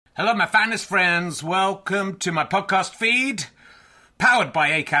Hello, my finest friends. Welcome to my podcast feed, powered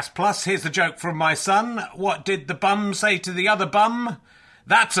by Acast Plus. Here's the joke from my son. What did the bum say to the other bum?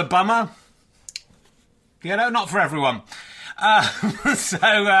 That's a bummer. You know, not for everyone. Look,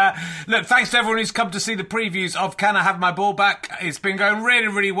 thanks to everyone who's come to see the previews of Can I Have My Ball Back? It's been going really,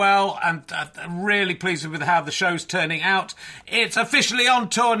 really well, and I'm really pleased with how the show's turning out. It's officially on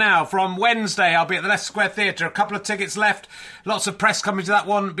tour now. From Wednesday, I'll be at the Leicester Square Theatre. A couple of tickets left. Lots of press coming to that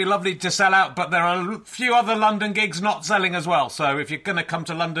one. It'd be lovely to sell out, but there are a few other London gigs not selling as well. So if you're going to come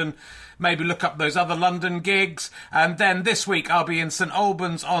to London, maybe look up those other London gigs. And then this week, I'll be in St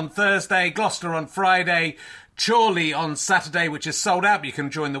Albans on Thursday, Gloucester on Friday, Chorley on Saturday, which is sold out, but you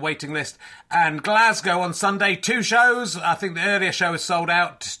can join the waiting list, and Glasgow on Sunday. 2 shows. I think the earlier show is sold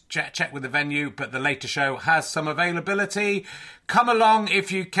out. Check with the venue, but the later show has some availability. Come along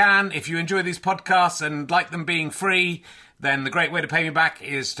if you can. If you enjoy these podcasts and like them being free, then the great way to pay me back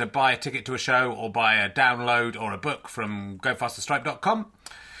is to buy a ticket to a show or buy a download or a book from gofasterstripe.com.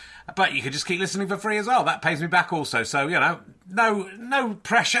 But you could just keep listening for free as well. That pays me back also. So, you know, no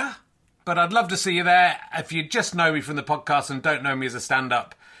pressure. But I'd love to see you there. If you just know me from the podcast and don't know me as a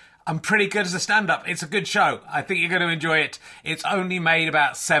stand-up, I'm pretty good as a stand-up. It's a good show. I think you're going to enjoy it. It's only made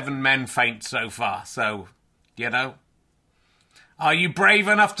about 7 men faint so far. So, you know, are you brave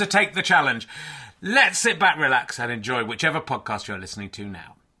enough to take the challenge? Let's sit back, relax, and enjoy whichever podcast you're listening to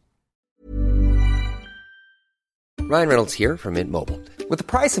now. Ryan Reynolds here from Mint Mobile. With the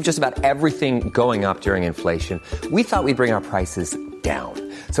price of just about everything going up during inflation, we thought we'd bring our prices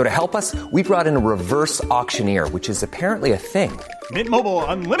down. So to help us, we brought in a reverse auctioneer, which is apparently a thing. Mint Mobile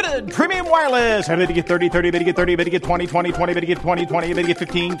Unlimited Premium Wireless. How to get 30, 30, bit to get 30, bit to get 20, 20, 20, bit to get 20, 20, bit to get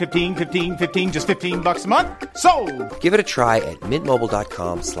 15, 15, 15, 15, just $15 a month? Sold! Give it a try at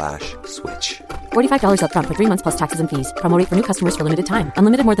mintmobile.com/switch. $45 up front for 3 months plus taxes and fees. Promo rate for new customers for limited time.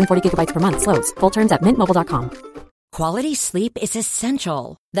 Unlimited more than 40 gigabytes per month. Slows full terms at mintmobile.com. Quality sleep is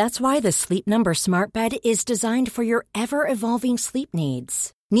essential. That's why the Sleep Number Smart Bed is designed for your ever-evolving sleep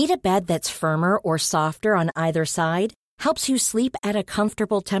needs. Need a bed that's firmer or softer on either side? Helps you sleep at a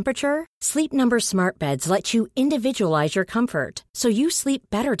comfortable temperature? Sleep Number Smart Beds let you individualize your comfort, so you sleep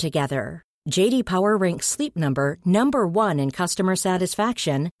better together. J.D. Power ranks Sleep Number number 1 in customer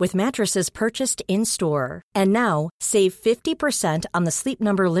satisfaction with mattresses purchased in-store. And now, save 50% on the Sleep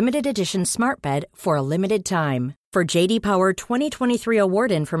Number Limited Edition Smart Bed for a limited time. For J.D. Power 2023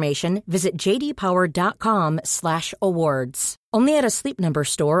 award information, visit jdpower.com/awards. Only at a Sleep Number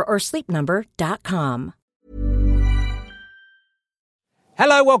store or sleepnumber.com.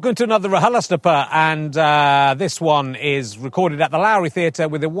 Hello, welcome to another RHLSTP, and this one is recorded at the Lowry Theatre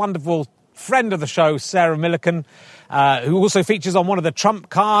with a wonderful friend of the show, Sarah Millican, who also features on one of the trump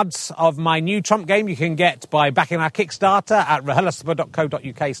cards of my new Trump game you can get by backing our Kickstarter at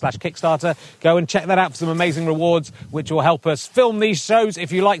rhlstp.co.uk/Kickstarter. Go and check that out for some amazing rewards, which will help us film these shows.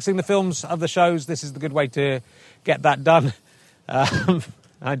 If you like seeing the films of the shows, this is the good way to get that done.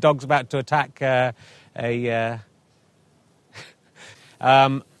 My dog's about to attack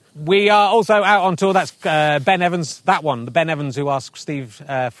we are also out on tour. That's Ben Evans, the Ben Evans who asked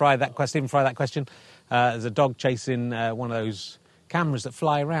Stephen Fry that question. There's a dog chasing one of those cameras that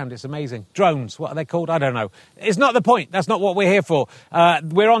fly around. It's amazing. Drones, what are they called? I don't know. It's not the point. That's not what we're here for.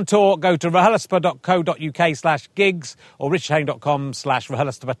 We're on tour. Go to rhlstp.co.uk/gigs or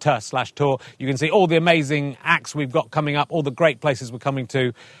richardherring.com/rhlstp/tour. You can see all the amazing acts we've got coming up, all the great places we're coming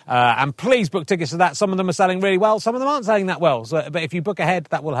to. And please book tickets to that. Some of them are selling really well. Some of them aren't selling that well. But if you book ahead,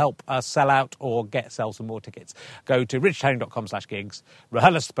 that will help us sell out or sell some more tickets. Go to richardherring.com/gigs,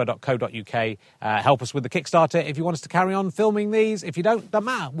 rhlstp.co.uk. Help us with the Kickstarter if you want us to carry on filming these. If you don't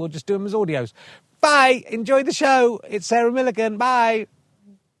matter. We'll just do them as audios. Bye. Enjoy the show. It's Sarah Millican. Bye.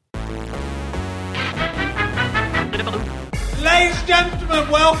 Ladies and gentlemen,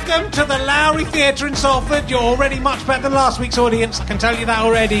 welcome to the Lowry Theatre in Salford. You're already much better than last week's audience. I can tell you that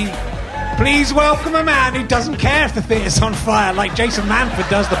already. Please welcome a man who doesn't care if the theatre's on fire like Jason Manford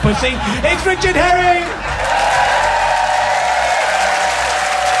does the pussy. It's Richard Herring.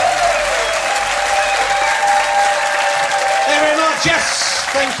 Yes,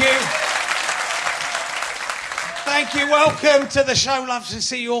 thank you. Thank you. Welcome to the show. Love to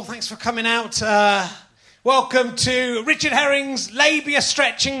see you all. Thanks for coming out. Welcome to Richard Herring's Labia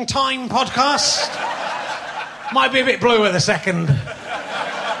Stretching Time podcast. Might be a bit blue at the second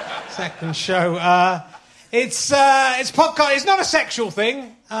show. It's podcast. It's not a sexual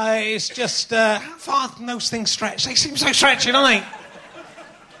thing. It's just how far those things stretch. They seem so stretchy, don't they?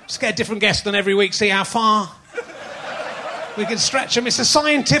 Just get a different guest on every week. See how far we can stretch them. It's a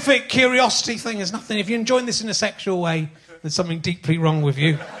scientific curiosity thing. There's nothing. If you're enjoying this in a sexual way, there's something deeply wrong with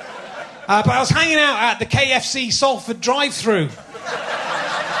you. But I was hanging out at the KFC Salford drive-thru.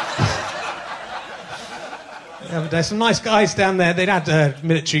 There's some nice guys down there. They'd had a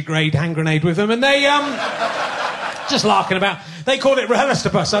military-grade hand grenade with them, and they, just larking about. They called it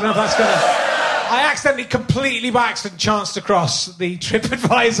Rehelistopus. I don't know if that's going to... I accidentally, completely by accident, chanced across the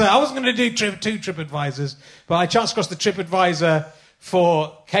TripAdvisor. I wasn't going to do two TripAdvisors, but I chanced across the TripAdvisor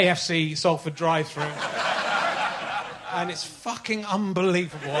for KFC Salford drive-thru. And it's fucking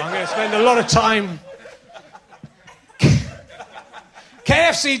unbelievable. I'm going to spend a lot of time...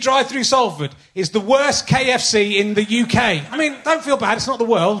 KFC drive-thru Salford is the worst KFC in the UK. I mean, don't feel bad, it's not the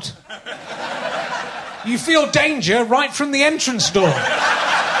world. You feel danger right from the entrance door.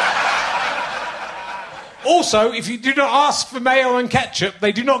 Also, if you do not ask for mayo and ketchup,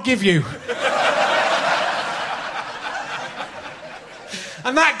 they do not give you.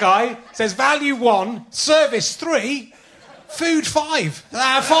 And that guy says value 1, service 3, food 5.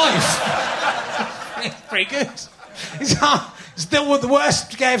 5. It's pretty good. It's still the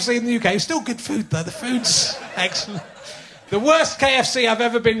worst KFC in the UK. It's still good food, though. The food's excellent. The worst KFC I've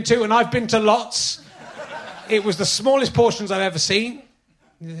ever been to, and I've been to lots, it was the smallest portions I've ever seen.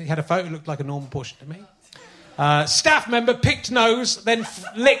 He had a photo, it looked like a normal portion to me. Staff member picked nose, then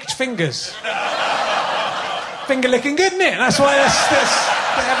licked fingers. Finger licking good, isn't it? That's why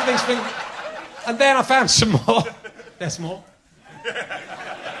everything's finger... And then I found some more. There's more.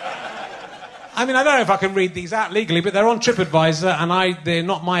 I mean, I don't know if I can read these out legally, but they're on TripAdvisor, and they're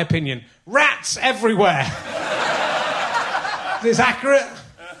not my opinion. Rats everywhere. Is this accurate?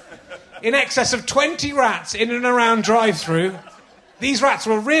 In excess of 20 rats in and around drive-thru. These rats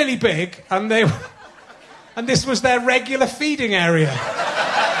were really big, and this was their regular feeding area.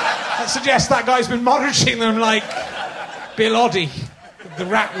 That suggests that guy's been monitoring them like Bill Oddie, the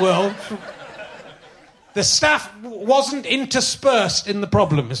rat world. The staff wasn't interspersed in the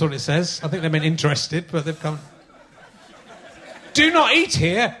problem, is what it says. I think they meant interested, but they've come... Do not eat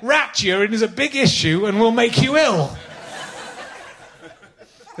here. Rat urine is a big issue and will make you ill.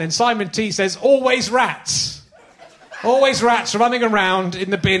 Then Simon T says, always rats. Always rats running around in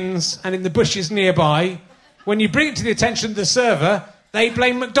the bins and in the bushes nearby. When you bring it to the attention of the server, they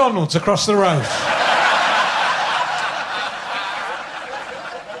blame McDonald's across the road.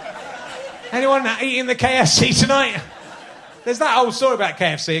 Anyone eating the KFC tonight? There's that old story about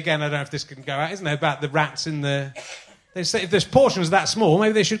KFC, again, I don't know if this can go out, isn't there, about the rats in the... They say if there's portions that small,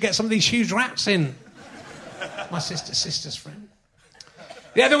 maybe they should get some of these huge rats in. My sister's friend.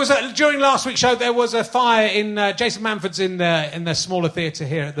 Yeah, during last week's show, there was a fire in... Jason Manford's in the smaller theatre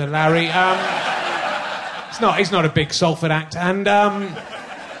here at the Lowry. He's not a big Salford act, and...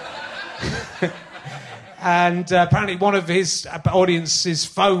 And apparently one of his audience's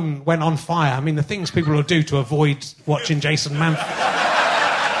phone went on fire. I mean, the things people will do to avoid watching Jason Manford.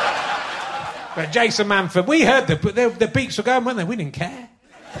 But Jason Manford, we heard the beeps were going, weren't they? We didn't care.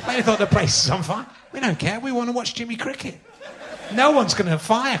 They thought the place was on fire. We don't care. We want to watch Jimmy Cricket. No one's going to...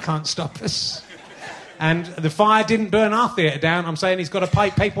 Fire can't stop us. And the fire didn't burn our theatre down. I'm saying he's got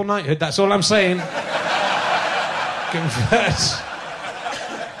a papal knighthood. That's all I'm saying.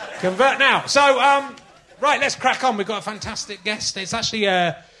 Convert now. So, right, let's crack on. We've got a fantastic guest. It's actually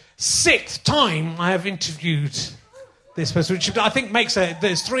a 6th time I have interviewed this person, which I think makes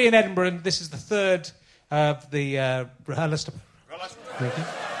there's 3 in Edinburgh, and this is the 3rd of the Rehelistopus.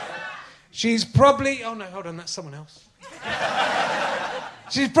 She's probably... Oh, no, hold on, that's someone else.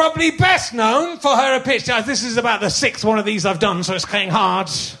 She's probably best known for her appearance... This is about the 6th one of these I've done, so it's getting hard.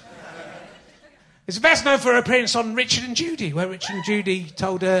 It's best known for her appearance on Richard and Judy, where Richard Mady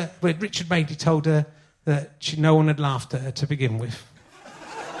told her that no one had laughed at her to begin with.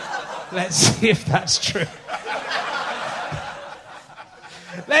 Let's see if that's true.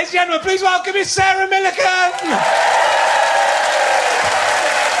 Ladies and gentlemen, please welcome Miss Sarah Millican!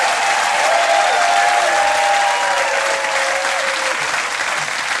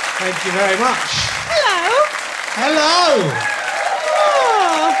 Thank you very much. Hello.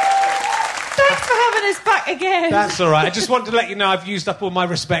 Oh, thanks for having us back again. That's all right. I just want to let you know I've used up all my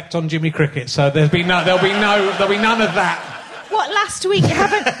respect on Jimmy Cricket, so there'll be none of that. What, last week? You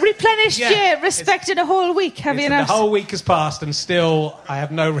haven't replenished your respect in a whole week, have you not? The whole week has passed and still I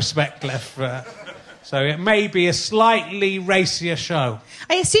have no respect left for her. So it may be a slightly racier show.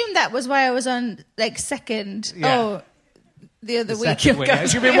 I assumed that was why I was on, second. Yeah. Oh, the other week. You've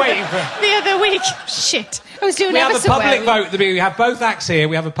been waiting for... The other week. Shit. I was doing ever so well. We have a public vote. We have both acts here.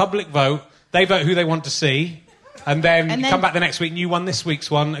 We have a public vote. They vote who they want to see. And then you come back the next week and you won this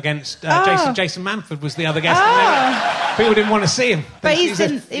week's one against Jason Manford was the other guest. People didn't want to see him. But he was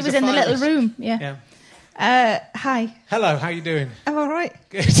in the little room. Yeah. Hi. Hello, how you doing? I'm all right.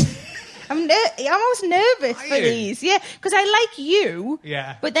 Good. I'm always nervous Are for you? these. Yeah, because I like you.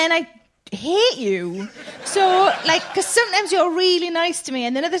 Yeah. But then I hate you. So, like, because sometimes you're really nice to me,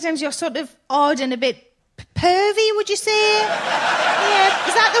 and then other times you're sort of odd and a bit pervy, would you say? Yeah,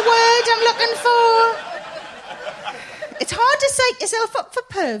 is that the word I'm looking for? It's hard to psych yourself up for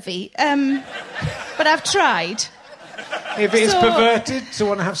pervy, but I've tried. If it is So- perverted to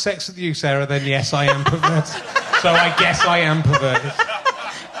want to have sex with you, Sarah, then yes, I am perverted. So I guess I am perverted.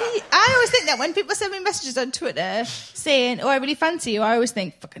 I always think that when people send me messages on Twitter saying, "Oh, I really fancy you," I always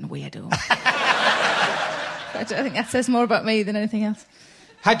think, "Fucking weirdo." I think that says more about me than anything else.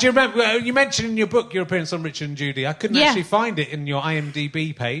 Had you remember? You mentioned in your book your appearance on Richard and Judy. I couldn't Yeah. actually find it in your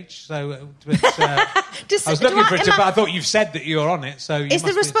IMDb page, so but, Just- I was looking do for it, am but I thought you've said that you're on it. So you Is the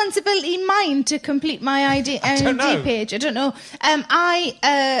must be- responsibility mine to complete my don't know. IMDb page? I don't know.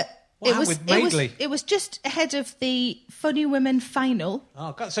 What happened with Madeley? It was just ahead of the Funny Women final.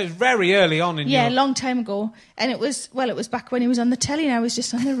 Oh, God, so it's very early on in Yeah, your... a long time ago. And it was back when he was on the telly and I was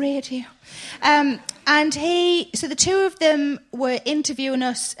just on the radio. So the two of them were interviewing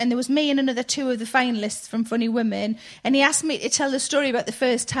us, and there was me and another two of the finalists from Funny Women, and he asked me to tell the story about the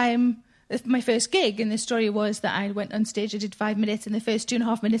first time, my first gig, and the story was that I went on stage, I did 5 minutes, and the first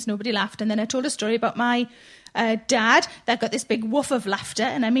 2.5 minutes nobody laughed, and then I told a story about my dad that got this big woof of laughter,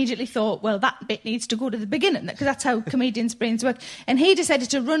 and I immediately thought, well, that bit needs to go to the beginning, because that's how comedians' brains work. And he decided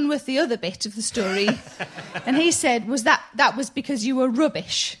to run with the other bit of the story, and he said, that was because you were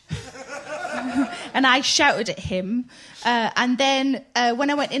rubbish. And I shouted at him, and then when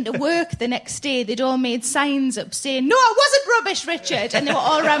I went into work the next day, they'd all made signs up saying, "No, I wasn't rubbish, Richard," and they were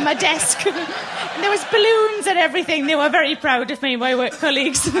all around my desk. And there was balloons and everything. They were very proud of me, my work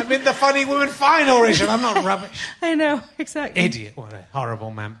colleagues. I'm in the Funny Woman final, Richard. I'm not rubbish. I know, exactly. Idiot. What a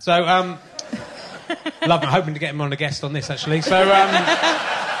horrible man. So, love him. Hoping to get him on a guest on this, actually. So,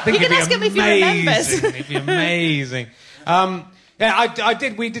 I think You can it'd ask be him if he remembers. amazing. It'd be amazing. Yeah, I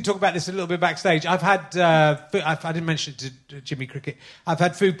did. We did talk about this a little bit backstage. I've had. I didn't mention it to Jimmy Cricket. I've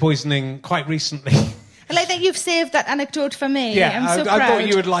had food poisoning quite recently. I like that you've saved that anecdote for me. Yeah, I'm so proud. I thought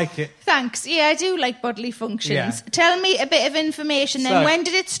you would like it. Thanks. Yeah, I do like bodily functions. Yeah. Tell me a bit of information then. So- When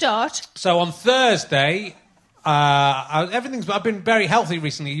did it start? So on Thursday, I've been very healthy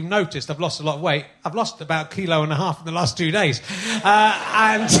recently. You've noticed I've lost a lot of weight. I've lost about 1.5 kilos in the last 2 days,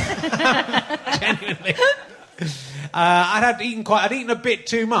 and genuinely. I'd eaten a bit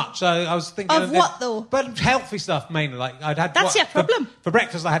too much. So I was thinking Of what, though? But healthy stuff mainly. Like I'd had. That's your problem. For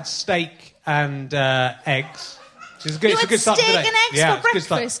breakfast, I had steak and eggs. Which is good. You It's a had good start steak to the and day. eggs Yeah, for it's good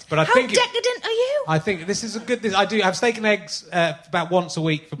start. breakfast. But I How think decadent are you? I think this is a good. I do have steak and eggs about once a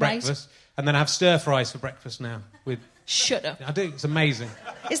week for Right. breakfast, and then I have stir fries for breakfast now. Shut up. I do. It's amazing.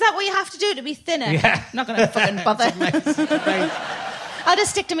 Is that what you have to do to be thinner? Yeah. Not going to fucking bother. Amazing. I'll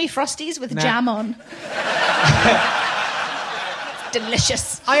just stick to me Frosties with Nah. jam on.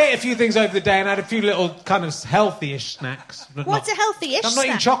 Delicious. I ate a few things over the day and I had a few little kind of healthy-ish snacks. But What's a healthy-ish I'm not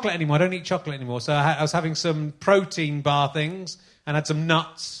eating snack? chocolate anymore. I don't eat chocolate anymore. So I was having some protein bar things and had some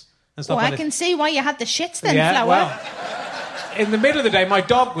nuts and stuff Oh, like I that. can see why you had the shits then, Yeah, Flower. well, in the middle of the day, my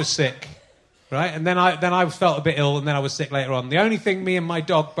dog was sick, right? And then I felt a bit ill and then I was sick later on. The only thing me and my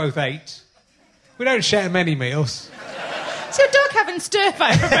dog both ate, we don't share many meals. So your dog having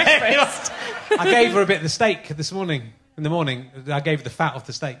stir-fry for breakfast? I gave her a bit of the steak this morning. In the morning, I gave her the fat off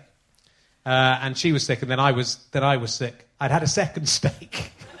the steak, and she was sick, and then I was sick. I'd had a second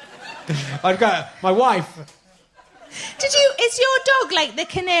steak. I'd got my wife. Is your dog like the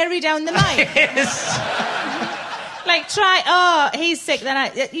canary down the mine? Yes. Like, he's sick,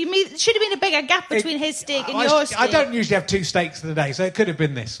 then should have been a bigger gap between his steak and your steak. I don't usually have 2 steaks in a day, so it could have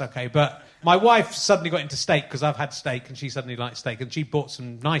been this, okay? But my wife suddenly got into steak because I've had steak, and she suddenly liked steak, and she bought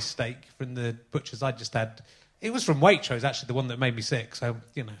some nice steak from the butcher's I just had. It was from Waitrose, actually, the one that made me sick. So,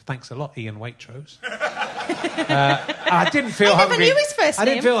 thanks a lot, Ian Waitrose. I didn't feel hungry. I never knew his first I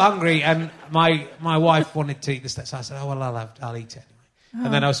didn't name. feel hungry, and my wife wanted to eat the steak, so I said, "Oh well, I'll eat it anyway."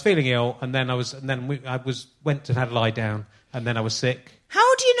 And then I was feeling ill, and then I went and had a lie down, and then I was sick.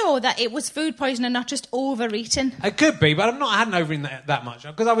 How do you know that it was food poisoning and not just overeating? It could be, but I hadn't overeaten that much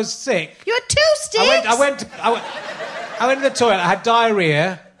because I was sick. You had 2 steaks? I went to the toilet. I had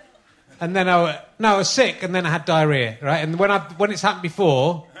diarrhea, and then I was sick, and then I had diarrhea. Right, and when it's happened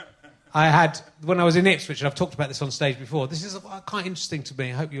before, when I was in Ipswich, and I've talked about this on stage before. This is quite interesting to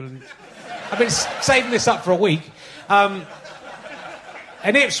me. I hope you'll. I've been saving this up for a week.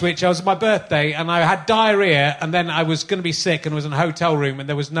 In Ipswich, I was at my birthday, and I had diarrhea, and then I was going to be sick, and was in a hotel room, and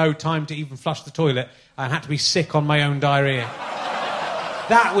there was no time to even flush the toilet. I had to be sick on my own diarrhea.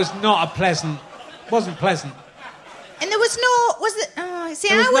 That was not wasn't pleasant. And there was no...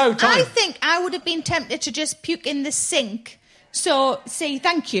 I think I would have been tempted to just puke in the sink. So, see,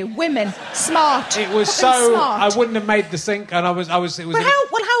 thank you, women, smart. It was smart. I wouldn't have made the sink, and it was. How fancy was the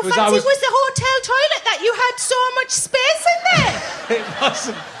hotel toilet that you had so much space in there? It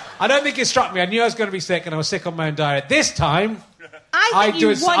wasn't. I don't think it struck me. I knew I was going to be sick, and I was sick on my own diet. This time, I think you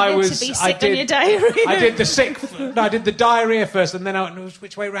wanted to be sick on your diarrhea. I did the sick. I did the diarrhea first, and then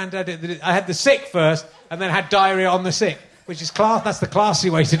which way round did I do it? I had the sick first, and then had diarrhea on the sick, which is class. That's the classy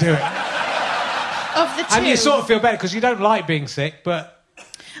way to do it. Of the two. And you sort of feel better because you don't like being sick, but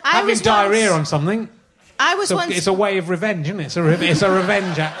having diarrhea on something. It's a way of revenge, isn't it? It's a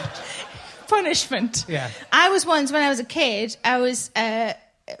revenge act. Punishment. Yeah. I was once, when I was a kid, I was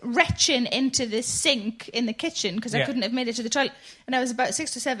retching into the sink in the kitchen because I couldn't have made it to the toilet, and I was about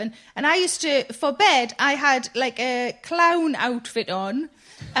 6 or 7, and I used to, for bed, I had like a clown outfit on,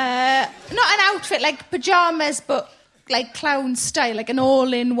 not an outfit like pyjamas, but like clown style, like an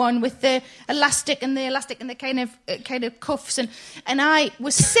all-in-one with the elastic and the kind of cuffs, and I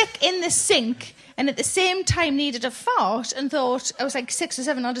was sick in the sink, and at the same time needed a fart, and thought, I was like 6 or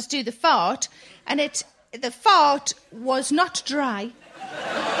 7, I'll just do the fart, and the fart was not dry,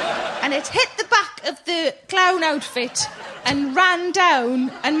 and it hit the back of the clown outfit and ran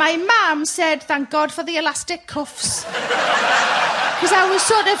down, and my mum said, thank God for the elastic cuffs, because I was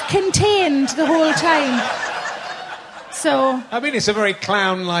sort of contained the whole time. So I mean, it's a very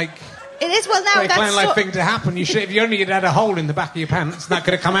clown-like. It is. Well, now very that's clown-like thing to happen. You should, if you only had a hole in the back of your pants, that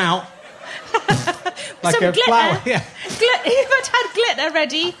could have come out like some a glitter. flower. Yeah. You've had glitter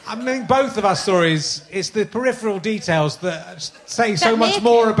ready. I mean, both of our stories. It's the peripheral details that say so much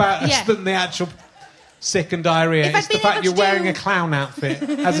more about us than the actual sick and diarrhea. It's the fact you're wearing a clown outfit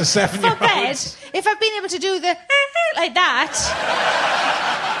as a 7-year-old. For bed, if I'd been able to do the like that.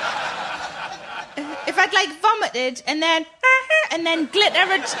 If I'd like vomited and then glitter,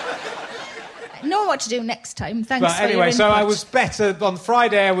 I know what to do next time. Thanks. But anyway, for your input. I was better on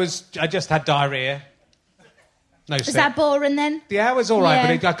Friday. I just had diarrhea. No sick. Is that boring then? Yeah, it was all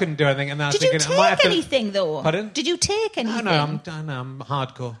right, but I couldn't do anything. And then Did you take anything though? Pardon? Did you take anything? No, I'm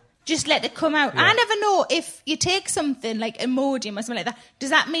hardcore. Just let it come out. Yeah. I never know if you take something like Imodium or something like that.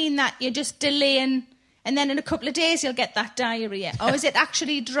 Does that mean that you're just delaying? And then in a couple of days you'll get that diarrhea. Or is it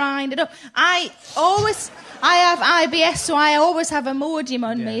actually drying it up? I have IBS, so I always have Imodium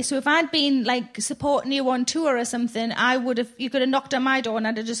on me. So if I'd been like supporting you on tour or something, you could have knocked on my door and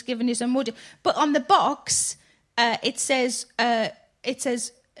I'd have just given you some Imodium. But on the box, it says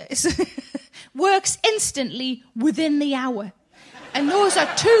works instantly within the hour. And those are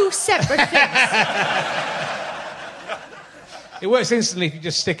two separate things. It works instantly if you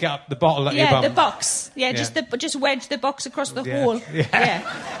just stick it up the bottle at your bum. Yeah, the box. Yeah, just wedge the box across the hole. Yeah.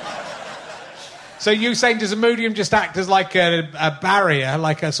 So you're saying does Imodium just act as like a barrier,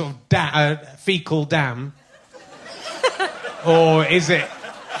 like a sort of fecal dam? Or does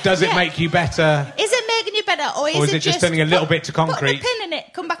it make you better? Is it making you better? Or is it just turning a little bit to concrete? Put a pin in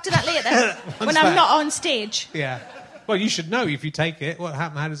it. Come back to that later when I'm not on stage. Yeah. Well, you should know if you take it. What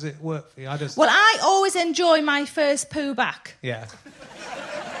happens? How does it work for you? Well, I always enjoy my first poo back. Yeah.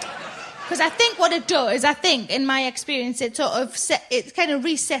 Because I think what it does, in my experience, it sort of it kind of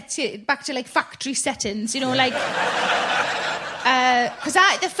resets it back to like factory settings, like. Because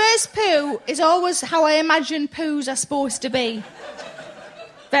the first poo is always how I imagine poos are supposed to be.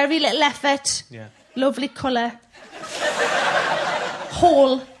 Very little effort. Yeah. Lovely colour.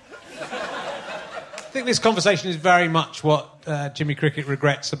 Whole. I think this conversation is very much what Jimmy Cricket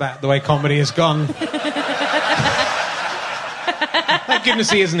regrets about the way comedy has gone. Thank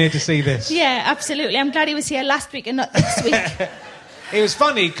goodness he isn't here to see this. Yeah, absolutely. I'm glad he was here last week and not this week. It was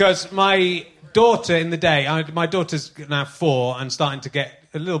funny because my daughter in the day... my daughter's now 4 and starting to get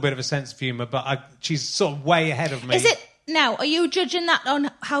a little bit of a sense of humour, but she's sort of way ahead of me. Is it... Now, are you judging that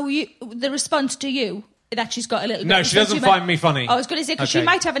on how the response to you... that she's got a little bit... No, she doesn't find me funny. I was going to say, because she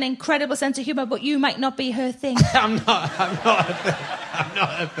might have an incredible sense of humour, but you might not be her thing. I'm not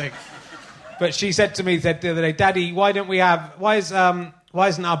a thing. But she said to me the other day, Daddy, why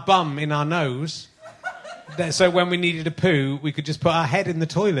isn't our bum in our nose? So when we needed a poo, we could just put our head in the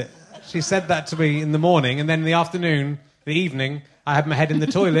toilet. She said that to me in the morning, and then in the evening, I had my head in the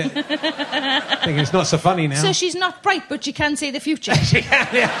toilet. Thinking it's not so funny now. So she's not bright, but she can see the future. She can,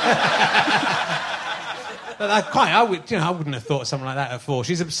 yeah. But I wouldn't have thought of something like that at 4.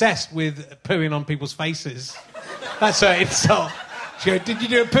 She's obsessed with pooing on people's faces. That's her insult. She goes, did you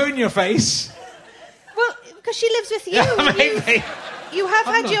do a poo in your face? Well, because she lives with you. Yeah, maybe. You have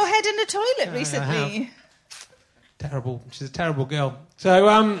had your head in the toilet recently. Terrible. She's a terrible girl.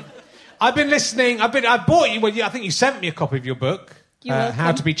 So, I've been listening. I bought you. Well, I think you sent me a copy of your book, You're welcome.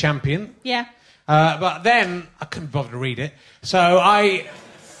 How to Be Champion. Yeah. But then I couldn't bother to read it, so I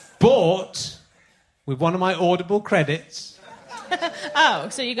bought with one of my Audible credits. Oh,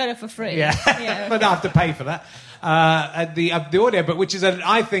 so you got it for free? Yeah, okay. but I have to pay for that. The audiobook, which is,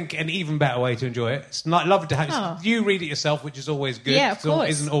 I think, an even better way to enjoy it. It's not lovely to have you read it yourself, which is always good. Yeah, of course.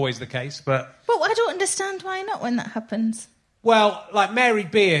 Isn't always the case, but I don't understand why not when that happens. Well, like Mary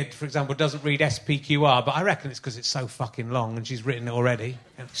Beard, for example, doesn't read SPQR, but I reckon it's because it's so fucking long and she's written it already.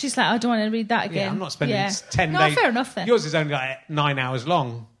 She's like, I don't want to read that again. Yeah, I'm not spending 10 no, days. Fair enough then. Yours is only like 9 hours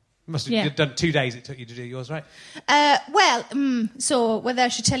long. You must have done 2 days it took you to do yours, right? So whether I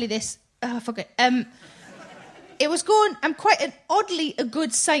should tell you this, fuck it. It was going. I'm quite a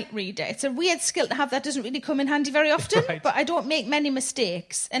good sight reader. It's a weird skill to have that doesn't really come in handy very often. Right. But I don't make many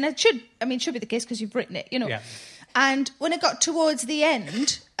mistakes, and it should. I mean, it should be the case because you've written it, you know. Yeah. And when it got towards the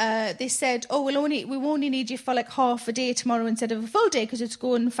end, they said, "Oh, we only need you for like half a day tomorrow instead of a full day because it's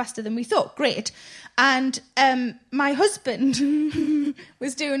going faster than we thought." Great. And my husband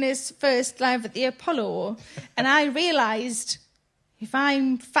was doing his first live at the Apollo, and I realised if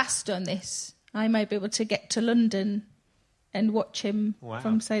I'm fast on this, I might be able to get to London and watch him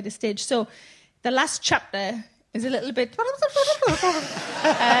from side of stage. So the last chapter is a little bit...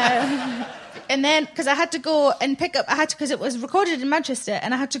 and then, because I had to go and pick up... because it was recorded in Manchester,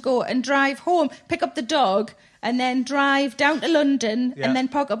 and I had to go and drive home, pick up the dog, and then drive down to London, and then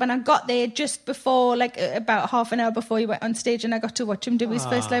park up. And I got there just before, like, about half an hour before he went on stage, and I got to watch him do his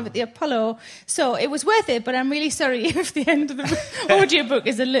first live at the Apollo. So it was worth it, but I'm really sorry if the end of the audiobook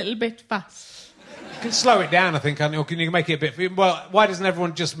is a little bit fast. You can slow it down, I think, or can you make it a bit... Well, why doesn't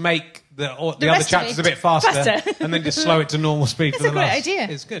everyone just make the other chapters a bit faster and then just slow it to normal speed for the last? That's a great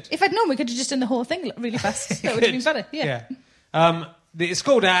idea. It's good. If I'd known, we could have just done the whole thing really fast. That would have been better, yeah. It's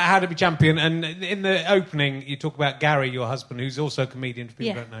called How to Be Champion, and in the opening, you talk about Gary, your husband, who's also a comedian, for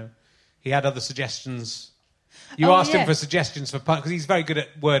people who don't know. He had other suggestions. You asked him for suggestions for puns, because he's very good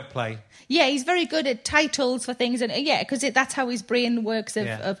at wordplay. Yeah, he's very good at titles for things, and because that's how his brain works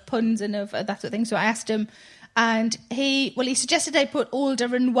of puns and of that sort of thing. So I asked him, and he suggested I put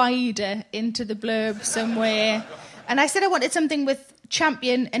older and wider into the blurb somewhere. And I said I wanted something with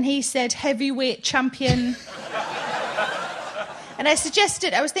champion, and he said heavyweight champion. And I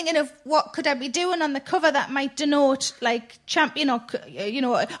was thinking of what could I be doing on the cover that might denote like champion or,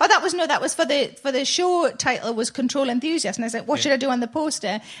 that was for the show title was Control Enthusiast. And I said, what should I do on the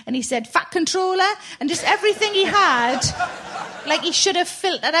poster? And he said, Fat Controller. And just everything he had, like he should have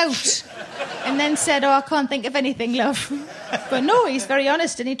filtered out. And then said, I can't think of anything, love. But no, he's very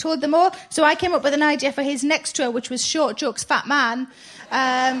honest and he told them all. So I came up with an idea for his next tour, which was Short Jokes, Fat Man.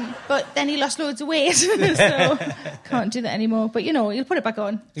 But then he lost loads of weight, so can't do that anymore. But, he'll put it back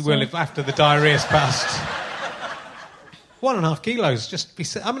on. He will if after the diarrhoea's passed. 1.5 kilos.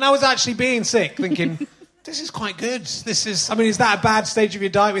 I was actually being sick, thinking, this is quite good. Is that a bad stage of your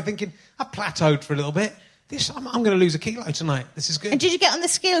diet? We're thinking, I've plateaued for a little bit. I'm going to lose a kilo tonight. This is good. And did you get on the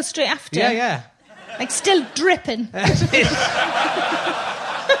scale straight after? Yeah. Like, still dripping.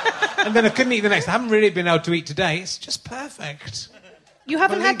 And then I couldn't eat the next. I haven't really been able to eat today. It's just perfect. You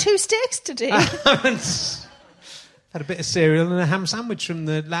haven't had 2 steaks today? I haven't. Had a bit of cereal and a ham sandwich from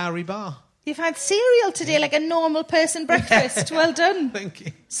the Lowry bar. You've had cereal today, like a normal person breakfast. Well done. Thank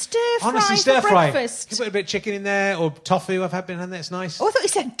you. Stir-fry Honestly, for stir-fry. breakfast. You put a bit of chicken in there, or toffee I've been in there, it's nice. Oh, I thought you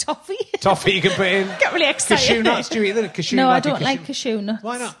said toffee. Toffee you can put in. Get really excited. Cashew nuts, do you eat them? Cashew No, nut, I don't like cashew nuts.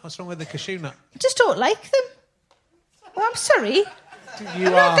 Why not? What's wrong with the cashew nut? I just don't like them. Oh, I'm sorry. I'm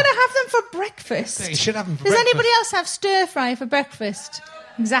not going to have them for breakfast. No, you should have them for Does breakfast. anybody else have stir-fry for breakfast?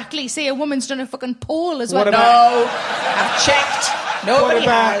 Exactly. See, a woman's done a fucking poll as well. What about- No, I've checked. Nobody What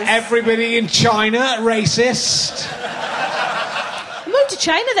about has. everybody in China, racist? Move to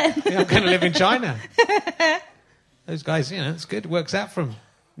China then. Yeah, I'm going to live in China. Those guys, it's good. Works out for them.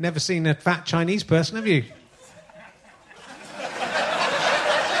 Never seen a fat Chinese person, have you?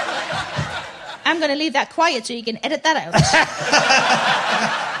 I'm going to leave that quiet so you can edit that out.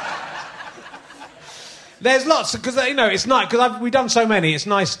 There's lots, because, it's nice, because we've done so many, it's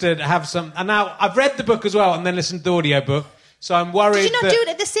nice to have some... And now, I've read the book as well and then listened to the audiobook, so I'm worried Did you not do it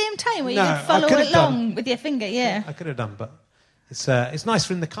at the same time where you could follow along with your finger? Yeah. I could have done, but it's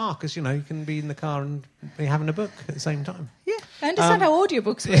nicer in the car, because, you can be in the car and be having a book at the same time. Yeah, I understand how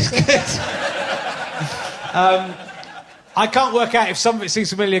audiobooks work. I can't work out if some of it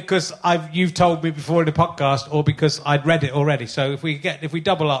seems familiar because you've told me before in the podcast, or because I'd read it already. So if we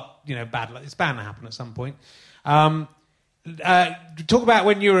double up, bad luck, it's bound to happen at some point. talk about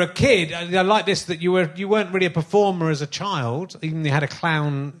when you were a kid. I like this, that you weren't really a performer as a child, even though you had a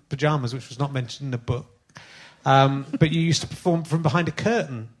clown pyjamas, which was not mentioned in the book. But you used to perform from behind a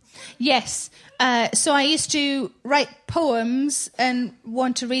curtain. Yes. So I used to write poems and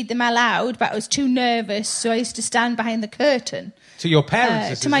want to read them aloud, but I was too nervous, so I used to stand behind the curtain. To your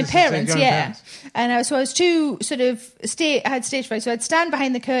parents? To my parents, yeah. Parents? And so I was too I had stage fright, so I'd stand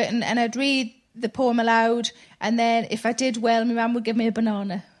behind the curtain and I'd read the poem aloud, and then if I did well, my mum would give me a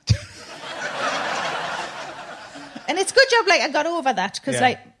banana. And it's a good job, I got over that, because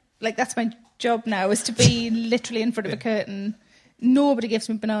that's my job now, is to be literally in front of a curtain. Nobody gives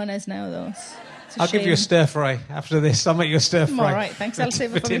me bananas now, though. I'll give you a stir fry after this. I'll make you a stir fry. All right, thanks. I'll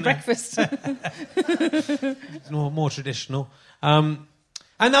save it for my breakfast. It's more traditional. And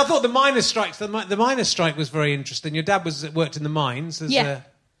I thought the miners' strikes. The miners' strike was very interesting. Your dad worked in the mines,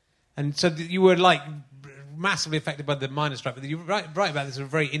 and so you were massively affected by the miners' strike. But you write about this in a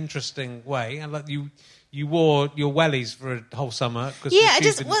very interesting way. And you wore your wellies for a whole summer because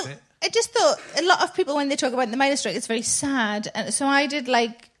I just thought a lot of people, when they talk about the miners' strike, it's very sad. And so I did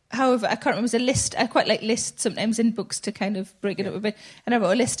however, I can't remember, it was a list. I quite like lists sometimes in books to kind of break it up a bit. And I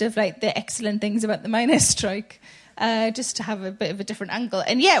wrote a list of the excellent things about the miners' strike, just to have a bit of a different angle.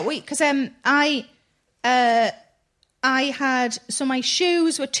 And because so my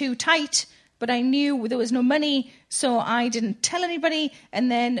shoes were too tight, but I knew there was no money, so I didn't tell anybody.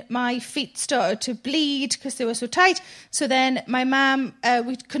 And then my feet started to bleed because they were so tight. So then my mum,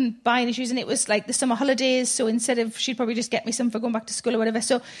 we couldn't buy any shoes, and it was the summer holidays. So she'd probably just get me some for going back to school or whatever.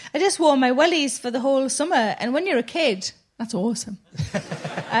 So I just wore my wellies for the whole summer. And when you're a kid, that's awesome.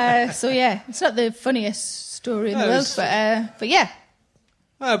 It's not the funniest story in the world, but yeah.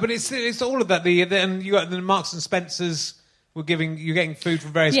 Oh, but it's all of that. And you got the Marks and Spencers. You're getting food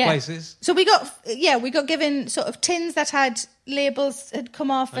from various places. So we got given sort of tins that had labels had come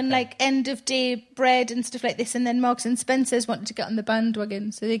off, and end of day bread and stuff like this. And then Marks and Spencers wanted to get on the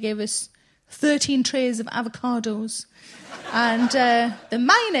bandwagon, so they gave us 13 trays of avocados. And the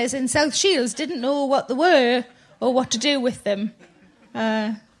miners in South Shields didn't know what they were or what to do with them.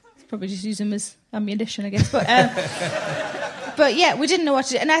 Probably just use them as ammunition, I guess. But yeah, we didn't know what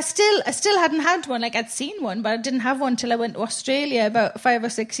to do. And I still hadn't had one. I'd seen one, but I didn't have one till I went to Australia about 5 or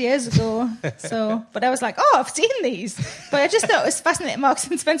 6 years ago. But I was like, I've seen these. But I just thought it was fascinating. Marks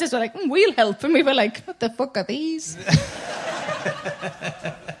and Spencers were like, we'll help. And we were like, what the fuck are these?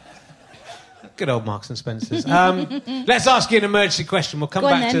 Good old Marks and Spencers. Let's ask you an emergency question. We'll come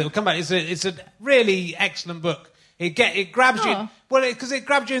back to it. We'll come back. It's a really excellent book. It grabs you. Well, because it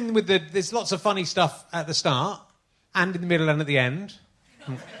grabs you in with there's lots of funny stuff at the start. And in the middle and at the end.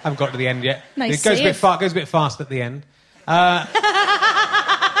 I haven't got to the end yet. Nice. It goes a bit fast at the end.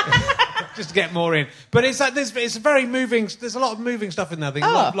 Just to get more in. But it's it's very moving. There's a lot of moving stuff in there. There's a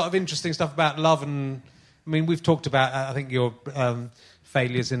lot of interesting stuff about love, and we've talked about I think your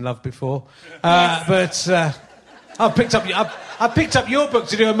failures in love before. But I picked up your book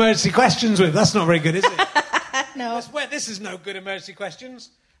to do emergency questions with. That's not very good, is it? No. This is no good emergency questions.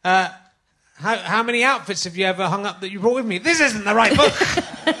 How many outfits have you ever hung up that you brought with me? This isn't the right book.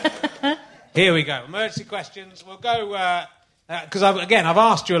 Here we go. Emergency questions. We'll go... Because, I've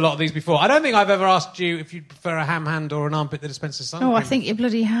asked you a lot of these before. I don't think I've ever asked you if you'd prefer a ham hand or an armpit that dispenses sun cream. I think you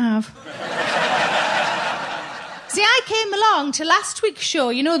bloody have. See, I came along to last week's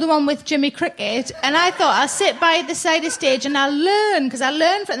show, the one with Jimmy Cricket, and I thought I'll sit by the side of stage and I'll learn, because I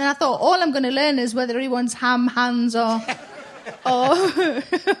learned from it, and I thought all I'm going to learn is whether he wants ham hands or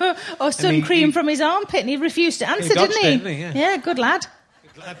sun cream from his armpit, and he refused to answer, didn't he? Yeah, good lad.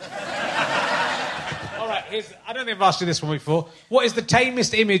 All right, I don't think I've asked you this one before. What is the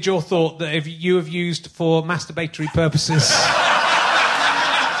tamest image or thought that you have used for masturbatory purposes?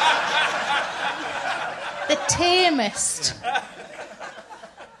 The tamest.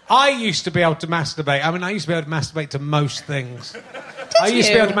 I used to be able to masturbate. I used to be able to masturbate to most things. I used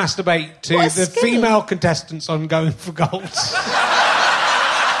to be able to masturbate to the female contestants on Going for Gold.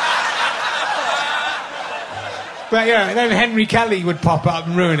 But then Henry Kelly would pop up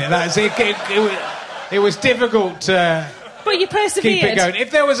and ruin it. It was difficult to but you persevered. Keep it going.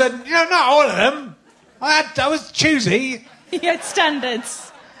 If there was not all of them. I was choosy. You had standards.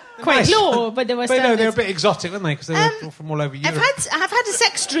 Quite low, but there were standards. No, they were a bit exotic, weren't they? Because they were from all over Europe. I've had a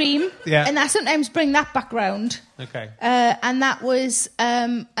sex dream, and I sometimes bring that back round. Okay. And that was,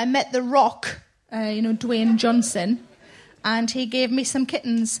 I met The Rock, Dwayne Johnson, and he gave me some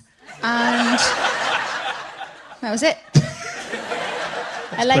kittens, and that was it.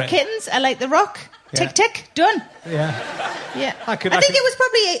 I like kittens, I like The Rock. Tick, tick, done. Yeah. Yeah. I think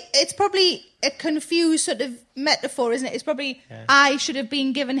it's probably a confused sort of metaphor, isn't it? It's probably I should have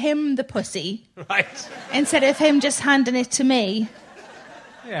been giving him the pussy. Right. Instead of him just handing it to me.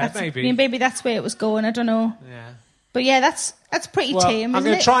 Yeah, maybe. I mean, maybe that's where it was going, I don't know. Yeah. But yeah, that's pretty tame, I'm isn't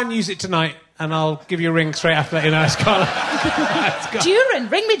going it? to try and use it tonight, and I'll give you a ring straight after that. You know, it's gone. Durin.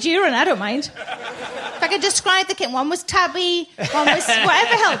 Ring me Durin, I don't mind. If I could describe the kitten, one was tabby, one was...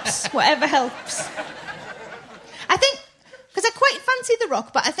 whatever helps. Whatever helps. I think... Because I quite fancy The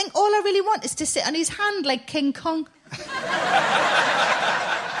Rock, but I think all I really want is to sit on his hand like King Kong.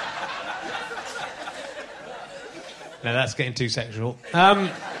 No, that's getting too sexual.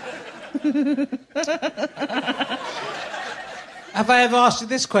 Have I ever asked you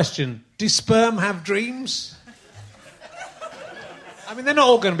this question? Do sperm have dreams? I mean, they're not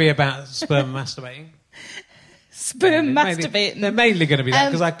all going to be about sperm masturbating. Sperm masturbating. They're mainly going to be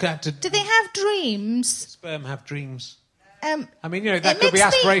that, because I had to... Do they have dreams? Sperm have dreams. I mean, you know, that could be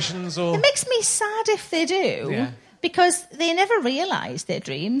aspirations or... It makes me sad if they do. Yeah. Because they never realise their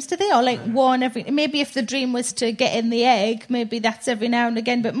dreams, do they? Or like one every... Maybe if the dream was to get in the egg, maybe that's every now and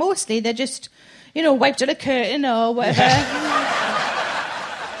again. But mostly they're just, you know, wiped on a curtain or whatever.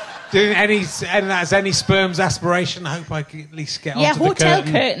 Doing any sperm's aspiration? I hope I can at least get onto the hotel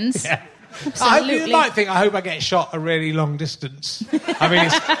curtain. Curtains. Yeah. Absolutely. You might think, I hope I get shot a really long distance. I mean,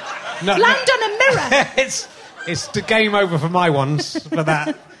 it's... Land on a mirror! It's the game over for my ones, for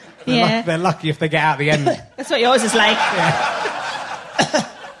that. They're lucky if they get out the end. That's what yours is like. Yeah.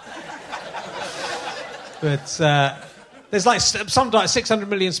 But there's like something like 600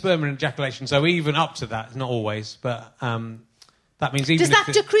 million sperm in ejaculation, so even up to that, not always, but that means even... Does that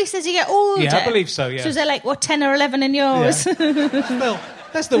decrease as you get older? Yeah, I believe so, yeah. So is there like, 10 or 11 in yours? Yeah.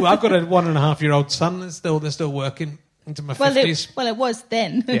 Still, I've got a 1.5-year-old son. They're still working into my 50s. Well, it was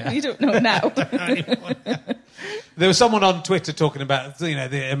then. Yeah. You don't know now. There was someone on Twitter talking about, you know,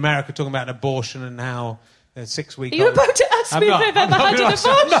 America talking about abortion and how 6-week... Are you about to ask me if I've ever had an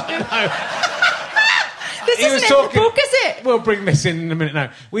abortion? No. This isn't in the book, is it? We'll bring this in a minute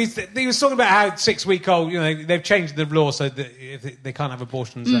now. He was talking about how 6-week-old, you know, they've changed the law so that they can't have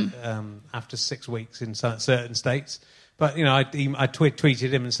abortions after 6 weeks in certain states. But, you know, I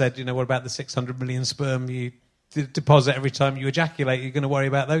tweeted him and said, you know, what about the 600 million sperm you deposit every time you ejaculate? You're going to worry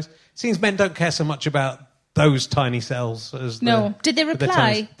about those? It seems men don't care so much about those tiny cells as Did they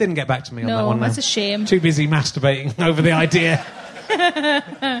reply? Didn't get back to me on that one. No, that's a shame. Too busy masturbating over the idea.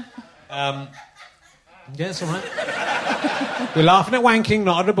 Yeah, it's all right. We're laughing at wanking,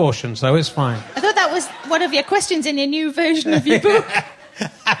 not at abortion, so it's fine. I thought that was one of your questions in your new version of your book.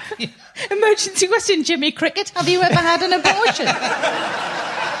 Emergency question, Jimmy Cricket. Have you ever had an abortion?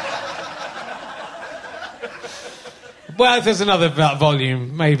 Well, if there's another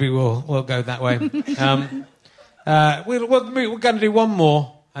volume, maybe we'll go that way. We're going to do one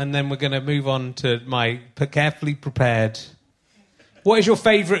more, and then we're going to move on to my carefully prepared... What is your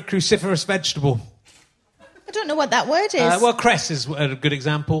favourite cruciferous vegetable? I don't know what that word is. Well, cress is a good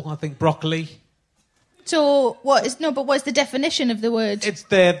example. I think broccoli. So, what's the definition of the word? It's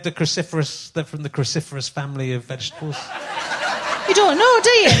the cruciferous... They're from the cruciferous family of vegetables. You don't know, do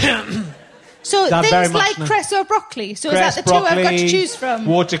you? So things like cress or broccoli. So cress, is that the broccoli, two I've got to choose from?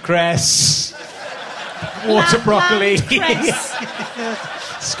 Watercress, water broccoli,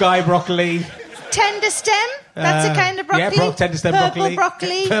 sky broccoli, tender stem. That's a kind of broccoli. Yeah, tender stem purple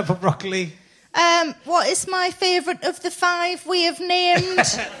broccoli. Purple broccoli. What is my favourite of the 5 we have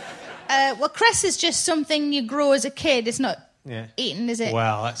named? Well, cress is just something you grow as a kid. It's not eaten, is it?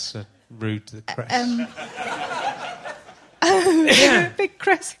 Well, that's rude to the cress. You're a big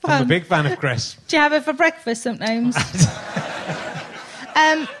cress fan. I'm a big fan of cress. Do you have it for breakfast sometimes?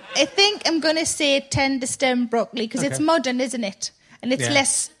 I think I'm going to say tender stem broccoli because it's modern, isn't it? And it's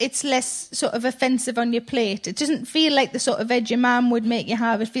less sort of offensive on your plate. It doesn't feel like the sort of veg your mum would make you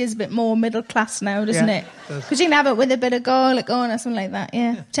have. It feels a bit more middle class now, doesn't it? Because you can have it with a bit of garlic on or something like that.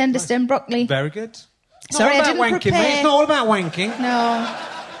 Yeah, tender stem broccoli. Very good. Sorry, I didn't wanking, prepare. Mate. It's not all about wanking. No.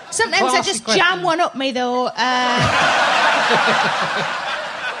 Sometimes I just jam one up me though.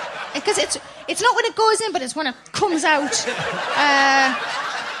 Because it's not when it goes in, but it's when it comes out.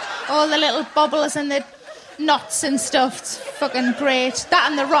 All the little bubbles and the knots and stuff. It's fucking great. That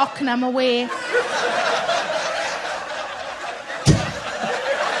and The Rock, and I'm away.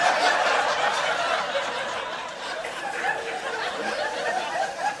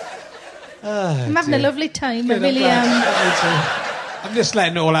 I'm having a lovely time. I really am. I'm just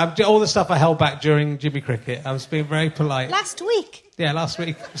letting it all out. All the stuff I held back during Jimmy Cricket, I was being very polite. Last week? Yeah, last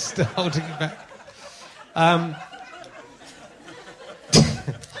week. I'm still holding it back.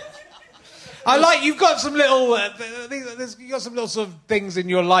 I like you've got some little you've got some little sort of things in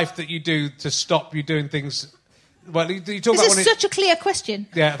your life that you do to stop you doing things. Well, you talk about this is such a clear question.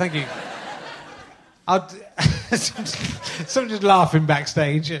 Yeah, thank you. Someone's laughing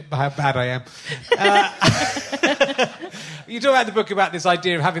backstage at how bad I am. You talk about the book about this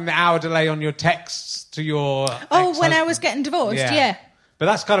idea of having the hour delay on your texts to your when I was getting divorced, yeah. But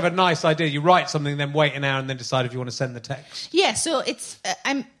that's kind of a nice idea. You write something, then wait an hour, and then decide if you want to send the text. Yeah, so it's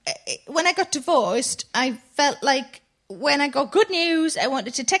when I got divorced, I felt like when I got good news, I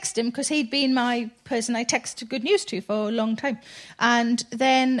wanted to text him because he'd been my person I texted good news to for a long time. And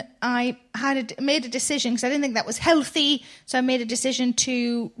then I made a decision because I didn't think that was healthy. So I made a decision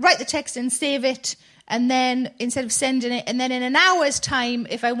to write the text and save it. And then instead of sending it, and then in an hour's time,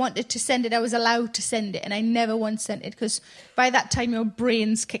 if I wanted to send it, I was allowed to send it. And I never once sent it because by that time your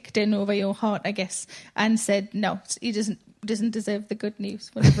brain's kicked in over your heart, I guess, and said, no, he doesn't deserve the good news,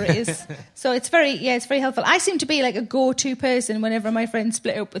 whatever it is. So it's very helpful. I seem to be like a go-to person whenever my friends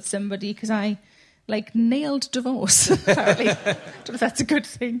split up with somebody because I nailed divorce. Apparently, I don't know if that's a good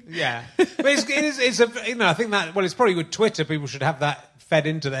thing. Yeah, but it's I think that it's probably with Twitter. People should have that fed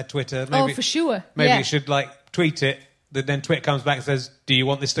into their Twitter. Maybe, for sure. Maybe you should tweet it. Then Twitter comes back and says, "Do you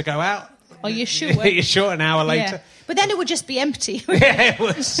want this to go out?" Are you sure? You're sure an hour later. Yeah. But then it would just be empty. Yeah, it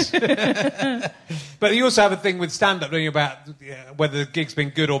was. But you also have a thing with stand-up, don't you, about whether the gig's been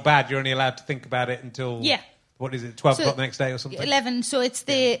good or bad. You're only allowed to think about it until, what is it, 12 o'clock the next day or something? 11. So it's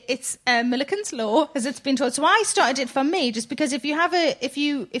Millikan's Law, as it's been told. So I started it for me, just because if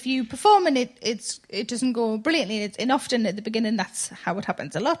you perform and it doesn't go brilliantly, and often at the beginning that's how it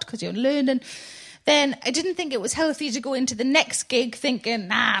happens a lot, because you're learning. Then I didn't think it was healthy to go into the next gig thinking,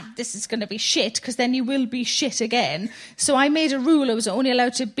 this is going to be shit, because then you will be shit again. So I made a rule. I was only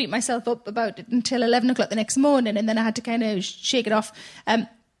allowed to beat myself up about it until 11 o'clock the next morning, and then I had to kind of shake it off.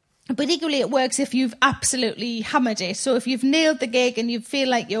 But equally, it works if you've absolutely hammered it. So if you've nailed the gig and you feel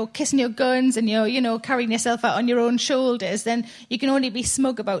like you're kissing your guns and you're, carrying yourself out on your own shoulders, then you can only be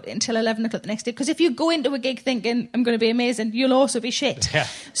smug about it until 11 o'clock the next day. Because if you go into a gig thinking, I'm going to be amazing, you'll also be shit. Yeah.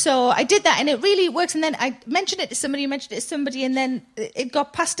 So I did that, and it really works. And then I mentioned it to somebody, and then it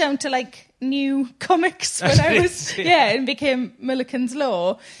got passed down to, new comics when I was, and became Millikan's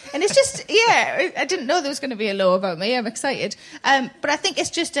Law. And it's just, I didn't know there was going to be a law about me. I'm excited. But I think it's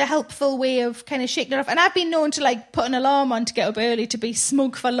just a helpful way of kind of shaking it off. And I've been known to, put an alarm on to get up early to be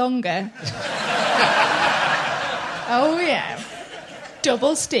smug for longer. Oh, yeah.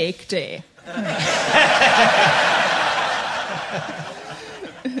 Double steak day.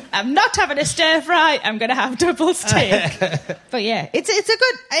 I'm not having a stir fry. I'm going to have double steak. But yeah, it's a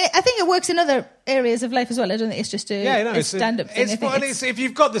good. I think it works in other areas of life as well. I don't think it's just a stand-up thing. If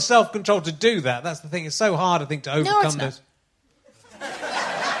you've got the self-control to do that, that's the thing. It's so hard, I think, to overcome this.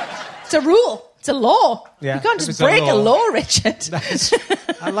 It's a rule. It's a law. Yeah, you can't just break a law, Richard.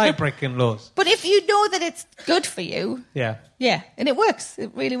 I like breaking laws. But if you know that it's good for you, yeah, and it works.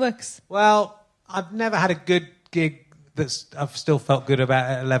 It really works. Well, I've never had a good gig I've still felt good about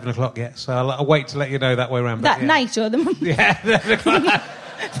at 11 o'clock yet, so I'll wait to let you know that way around. That night or the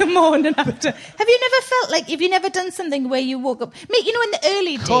the morning after. Have you never done something where you woke up? In the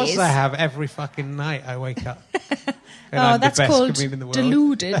early days. Of course I have. Every fucking night I wake up. That's called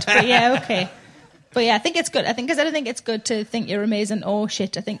deluded. But yeah, okay. But yeah, I think it's good. I don't think it's good to think you're amazing or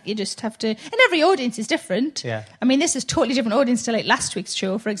shit. I think you just have to... And every audience is different. Yeah. I mean, this is a totally different audience to last week's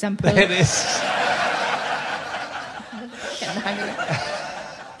show, for example. It is.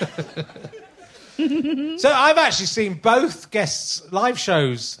 So I've actually seen both guests' live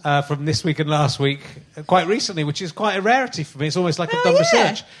shows from this week and last week quite recently, which is quite a rarity for me. It's almost like I've done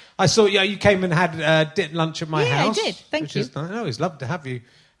research. I saw you came and had lunch at my house. Yeah, I did. Thank you. I know, it's lovely to have you.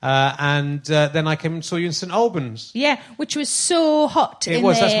 And then I came and saw you in St Albans. Yeah, which was so hot. It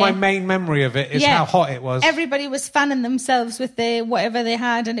was. That's my main memory of it, is how hot it was. Everybody was fanning themselves with whatever they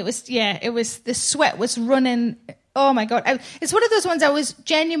had, and it was the sweat was running. Oh my God. It's one of those ones I was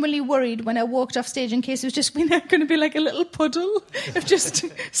genuinely worried when I walked off stage in case it was just going to be like a little puddle of just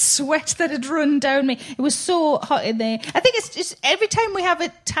sweat that had run down me. It was so hot in there. I think it's just every time we have a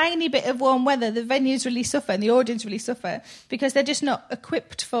tiny bit of warm weather, the venues really suffer and the audience really suffer because they're just not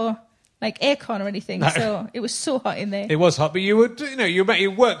equipped for aircon or anything. No. So it was so hot in there. It was hot, but you would,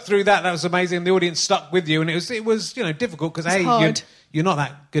 you worked through that. That was amazing. The audience stuck with you, and it was difficult because A, you're not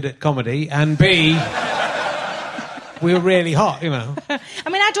that good at comedy, and B, we were really hot, I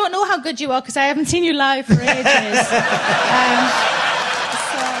mean, I don't know how good you are because I haven't seen you live for ages. So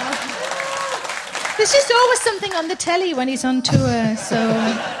there's just always something on the telly when he's on tour. So,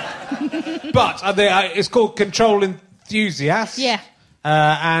 but it's called Control Enthusiast. Yeah.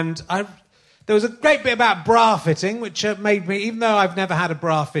 And There was a great bit about bra fitting, which made me, even though I've never had a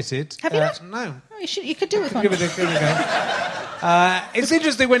bra fitted. Have you not? No. Oh, you could do with one. Give it a go. It's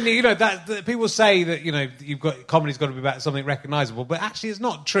interesting when that people say that comedy's got to be about something recognisable, but actually it's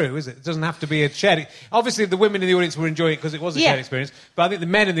not true, is it? It doesn't have to be a shared. Obviously, the women in the audience were enjoying it because it was a shared experience, but I think the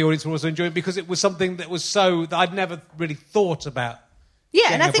men in the audience were also enjoying it because it was something that was that I'd never really thought about.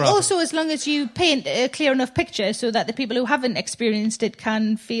 Yeah, and I think also as long as you paint a clear enough picture so that the people who haven't experienced it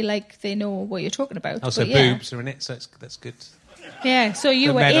can feel like they know what you're talking about. Also, boobs are in it, so that's good. Yeah, so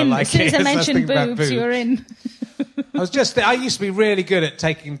you were in. As soon as I mentioned boobs, you were in. I used to be really good at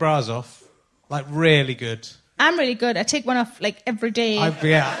taking bras off. Like, really good. I'm really good. I take one off, like, every day. Do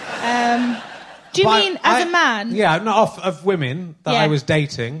you mean as a man? Yeah, not off of women that I was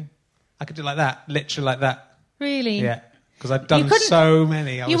dating. I could do it like that, literally like that. Really? Yeah. Because I'd done so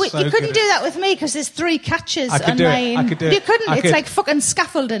many. You couldn't do that with me because there's 3 catches on mine. I could do it. You couldn't. It's like fucking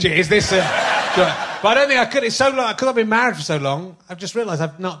scaffolding. Gee, is this but I don't think I could. It's so long. Because I've been married for so long, I've just realised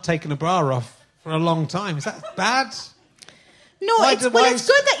I've not taken a bra off for a long time. Is that bad? No, it's good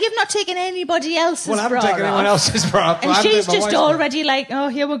that you've not taken anybody else's bra off. Well, I haven't taken anyone else's bra off. And she's just already like, oh,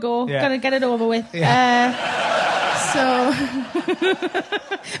 here we go. Yeah. Gonna get it over with. Yeah.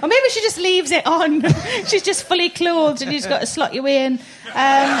 Or maybe she just leaves it on. She's just fully clothed and you just got to slot your way in.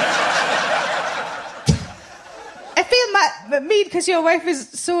 I feel mean because your wife is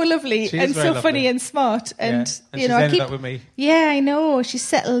so lovely and so funny and smart. And, she's ended up with me. Yeah, I know. She's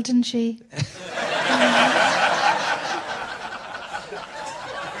settled, isn't she?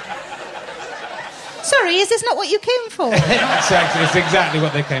 Sorry, is this not what you came for? It's exactly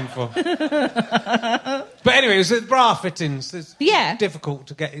what they came for. But anyway, it was the bra fittings. It's difficult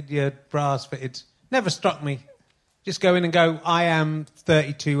to get your bras fitted. Never struck me. Just go in and go, I am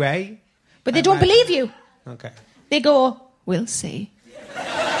 32A. But they don't believe you. Okay. They go, we'll see.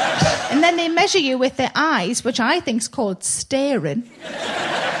 And then they measure you with their eyes, which I think's called staring.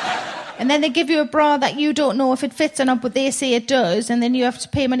 And then they give you a bra that you don't know if it fits or not, but they say it does, and then you have to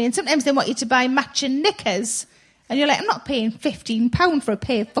pay money. And sometimes they want you to buy matching knickers. And you're like, I'm not paying £15 for a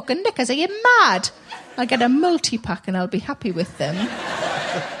pair of fucking knickers. Are you mad? I'll get a multi-pack and I'll be happy with them.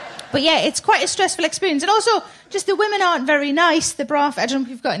 But yeah, it's quite a stressful experience. And also, just the women aren't very nice. I don't know if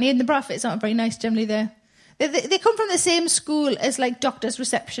you've got any in the bra fitters aren't very nice generally there. They come from the same school as, like, doctors'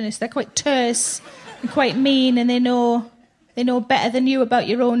 receptionists. They're quite terse and quite mean, and they know better than you about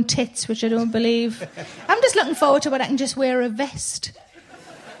your own tits, which I don't believe. I'm just looking forward to when I can just wear a vest.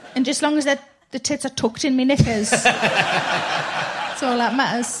 And just as long as the tits are tucked in my knickers. That's all that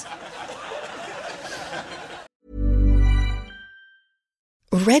matters.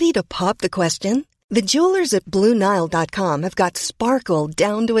 Ready to pop the question? The jewelers at BlueNile.com have got sparkle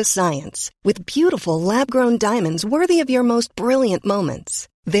down to a science with beautiful lab-grown diamonds worthy of your most brilliant moments.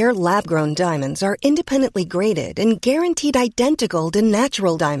 Their lab-grown diamonds are independently graded and guaranteed identical to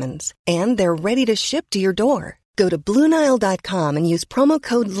natural diamonds. And they're ready to ship to your door. Go to BlueNile.com and use promo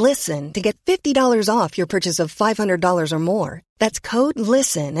code LISTEN to get $50 off your purchase of $500 or more. That's code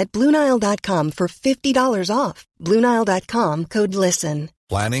LISTEN at BlueNile.com for $50 off. BlueNile.com, code LISTEN.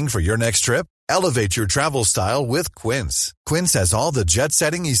 Planning for your next trip? Elevate your travel style with Quince. Quince has all the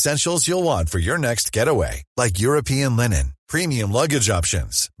jet-setting essentials you'll want for your next getaway, like European linen, premium luggage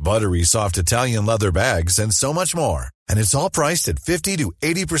options, buttery soft Italian leather bags, and so much more. And it's all priced at 50 to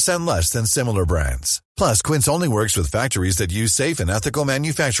 80% less than similar brands. Plus, Quince only works with factories that use safe and ethical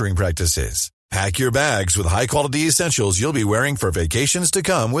manufacturing practices. Pack your bags with high-quality essentials you'll be wearing for vacations to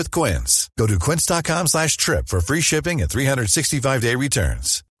come with Quince. Go to quince.com/trip for free shipping and 365-day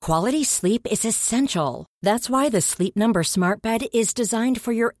returns. Quality sleep is essential. That's why the Sleep Number Smart Bed is designed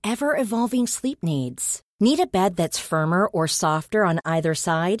for your ever-evolving sleep needs. Need a bed that's firmer or softer on either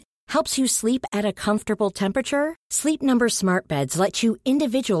side? Helps you sleep at a comfortable temperature? Sleep Number Smart Beds let you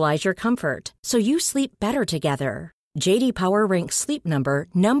individualize your comfort, so you sleep better together. J.D. Power ranks Sleep Number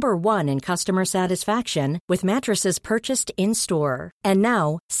 #1 in customer satisfaction with mattresses purchased in-store. And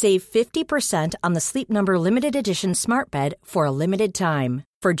now, save 50% on the Sleep Number Limited Edition Smart Bed for a limited time.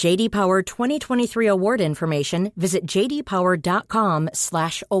 For J.D. Power 2023 award information, visit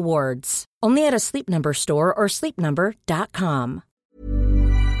jdpower.com/awards. Only at a Sleep Number store or sleepnumber.com.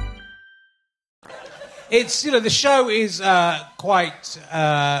 It's, the show is quite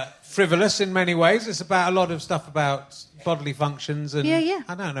frivolous in many ways. It's about a lot of stuff about bodily functions and... Yeah.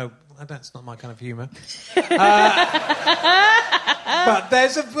 I don't know. It's not my kind of humour. But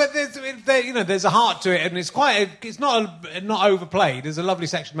there's a heart to it, and it's not overplayed. There's a lovely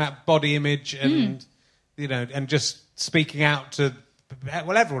section about body image and and just speaking out to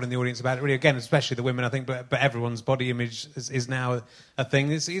well, everyone in the audience about it, really, again, especially the women, I think, but everyone's body image is now a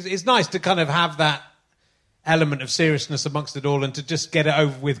thing. It's nice to kind of have that element of seriousness amongst it all and to just get it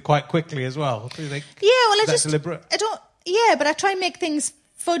over with quite quickly as well. Do you think? Yeah, well, deliberate? But I try and make things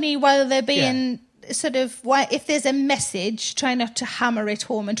funny while they're being sort of, if there's a message, try not to hammer it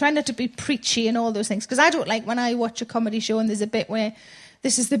home and try not to be preachy and all those things. Because I don't like when I watch a comedy show and there's a bit where,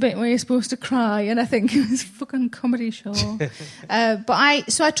 this is the bit where you're supposed to cry, and I think it's a fucking comedy show. I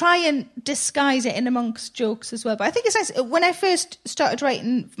try and disguise it in amongst jokes as well. But I think it's nice. When I first started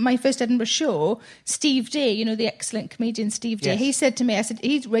writing my first Edinburgh show, Steve Day, you know, the excellent comedian Steve Day, he said to me, I said,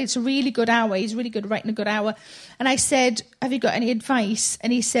 he writes a really good hour, he's really good at writing a good hour. And I said, have you got any advice?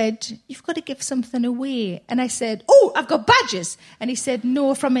 And he said, you've got to give something away. And I said, oh, I've got badges. And he said,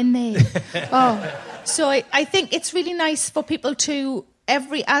 no, from in there. So I think it's really nice for people to...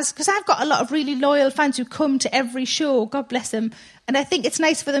 because I've got a lot of really loyal fans who come to every show, God bless them, and I think it's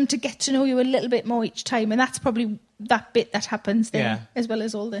nice for them to get to know you a little bit more each time, and that's probably that bit that happens there, as well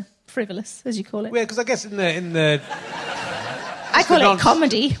as all the frivolous, as you call it. Yeah, because I guess in the I call it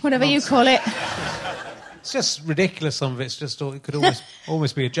comedy, whatever you call it. It's just ridiculous. Some of it's just, it could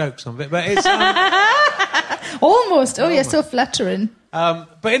almost be a joke. Some of it, but it's almost. Oh, you're so flattering.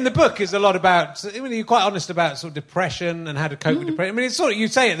 But in the book is a lot about. I mean, you're quite honest about sort of depression and how to cope with depression. I mean, it's sort of, you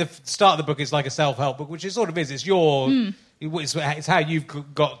say at the start of the book it's like a self-help book, which it sort of is. It's your. It's how you've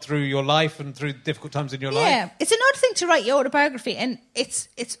got through your life and through difficult times in your life. Yeah, it's an odd thing to write your autobiography, and it's.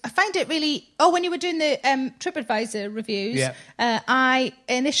 I find it really. Oh, when you were doing the TripAdvisor reviews, I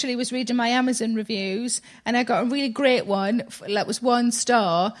initially was reading my Amazon reviews, and I got a really great one that was 1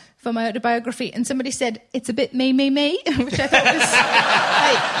 star for my autobiography, and somebody said it's a bit me, which I thought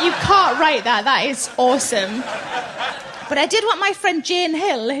was you can't write that. That is awesome. But I did what my friend Jane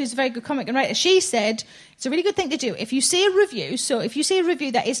Hill, who's a very good comic and writer, she said, it's a really good thing to do. If you see a review,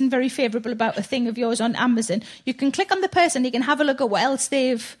 that isn't very favourable about a thing of yours on Amazon, you can click on the person, you can have a look at what else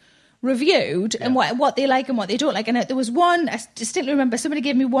they've reviewed and what they like and what they don't like. And there was one, I distinctly remember, somebody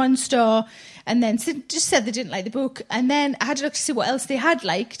gave me 1 star and then just said they didn't like the book. And then I had to look to see what else they had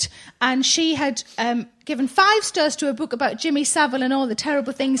liked. And she had given 5 stars to a book about Jimmy Savile and all the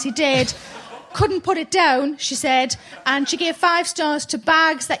terrible things he did. Couldn't put it down, she said, and she gave 5 stars to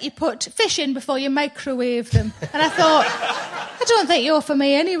bags that you put fish in before you microwave them. And I thought, I don't think you're for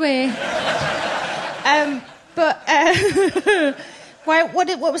me anyway.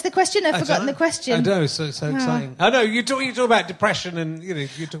 What was the question? I've forgotten the question. I know, so exciting. I know, you talk about depression and, you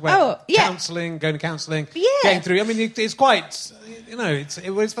talk about counselling, going to counselling, getting through. I mean, it's quite,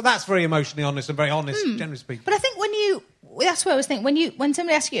 that's very emotionally honest and very honest, generally speaking. But I think that's what I was thinking. When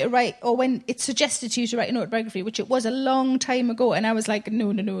somebody asks you to write, or when it's suggested to you to write an autobiography, which it was a long time ago, and I was like, no,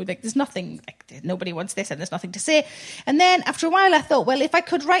 like there's nothing, like nobody wants this, and there's nothing to say. And then after a while, I thought, well, if I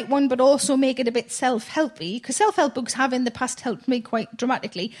could write one, but also make it a bit self-helpy, because self-help books have in the past helped me quite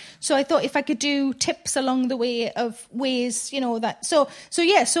dramatically. So I thought if I could do tips along the way of ways, that. So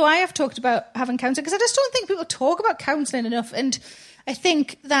I have talked about having counselling, because I just don't think people talk about counselling enough, and I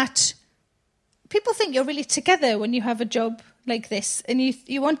think that people think you're really together when you have a job like this, and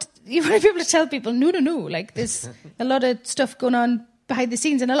you want to be able to tell people, no, like there's a lot of stuff going on behind the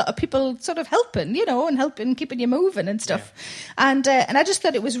scenes and a lot of people sort of helping, and helping, keeping you moving and stuff. Yeah. And I just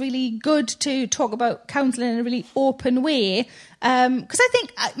thought it was really good to talk about counselling in a really open way. Because I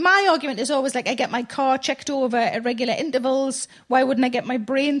think my argument is always like, I get my car checked over at regular intervals. Why wouldn't I get my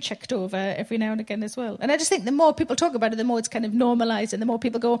brain checked over every now and again as well? And I just think the more people talk about it, the more it's kind of normalised, and the more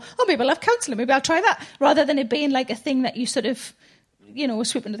people go, oh, maybe I'll have counselling, maybe I'll try that, rather than it being like a thing that you sort of,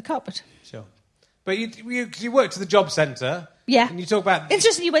 sweep under the carpet. Sure. But you worked at the job centre. Yeah. And you talk about... It's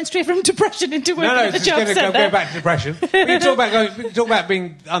just you went straight from depression into working at the job centre. Go back to depression. But you talk about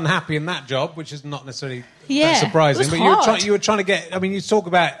being unhappy in that job, which is not necessarily surprising. It was but you were trying to get... I mean, you talk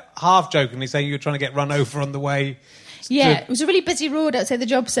about half-jokingly saying you were trying to get run over on the way... Yeah, it was a really busy road outside the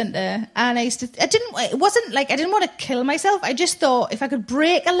job centre, and I didn't want to kill myself. I just thought if I could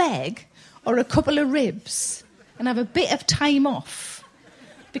break a leg or a couple of ribs and have a bit of time off,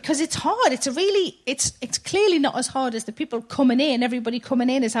 because it's hard. It's clearly not as hard as the people coming in. Everybody coming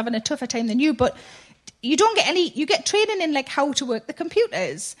in is having a tougher time than you, but you don't get you get training in like how to work the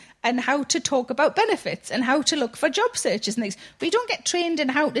computers and how to talk about benefits and how to look for job searches and things. But you don't get trained in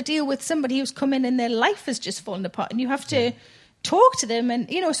how to deal with somebody who's come in and their life has just fallen apart, and you have to talk to them. And,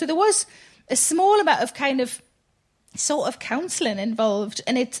 so there was a small amount of kind of sort of counselling involved,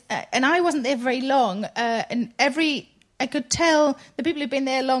 and and I wasn't there very long, I could tell the people who'd been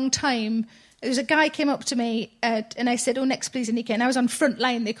there a long time there was a guy came up to me and I said, "Oh, next please," and he came. And I was on front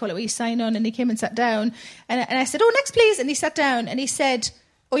line, they call it, where you sign on, and he came and sat down, and I said, "Oh, next please," and he sat down and he said,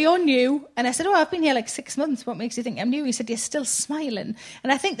 "Oh, you're new?" And I said, "Oh, I've been here like 6 months. What makes you think I'm new?" He said, "You're still smiling."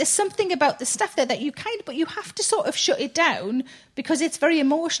 And I think there's something about the stuff there that but you have to sort of shut it down because it's very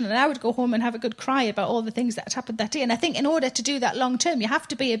emotional. And I would go home and have a good cry about all the things that had happened that day. And I think in order to do that long term, you have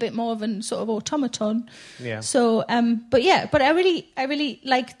to be a bit more of an sort of automaton. Yeah. So, but I really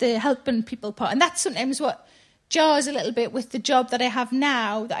like the helping people part. And that's sometimes what jars a little bit with the job that I have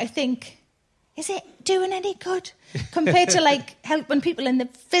now, that I think, is it doing any good compared to like helping people in the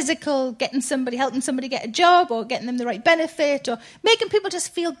physical, helping somebody get a job or getting them the right benefit or making people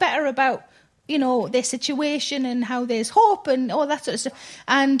just feel better about, you know, their situation and how there's hope and all that sort of stuff.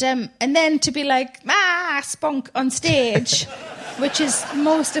 And then to be like, spunk on stage, which is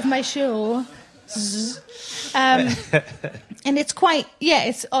most of my show. And it's quite,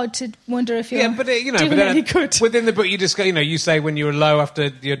 it's odd to wonder if you're doing any good. Within the book, you just go, you say when you were low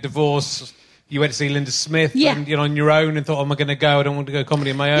after your divorce, you went to see Linda Smith and you're on your own and thought, am I going to go? I don't want to go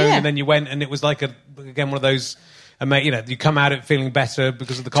comedy on my own. And then you went and it was like, one of those, you come out of it feeling better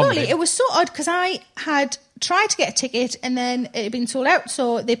because of the comedy. Totally. It was so odd because I had tried to get a ticket and then it had been sold out,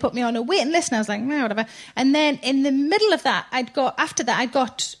 so they put me on a waiting list and I was like, whatever. And then in the middle of that, I got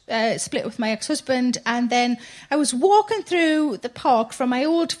split with my ex-husband, and then I was walking through the park from my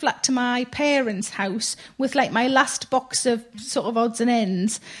old flat to my parents' house with like my last box of sort of odds and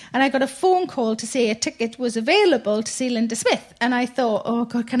ends, and I got a phone call to say a ticket was available to see Linda Smith. And I thought, oh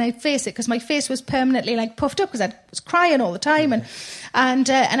God, can I face it? Because my face was permanently like puffed up because I was crying all the time, and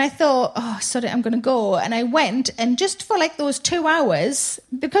I thought, oh, sorry, I'm going to go. And I went, and just for like those 2 hours,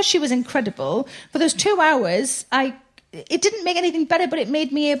 because she was incredible, for those 2 hours, it didn't make anything better, but it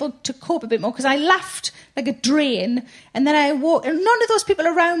made me able to cope a bit more because I laughed like a drain, and then I walked, and none of those people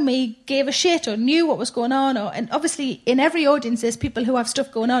around me gave a shit or knew what was going on, and obviously in every audience there's people who have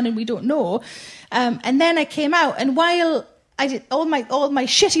stuff going on and we don't know. And then I came out, and while I did all my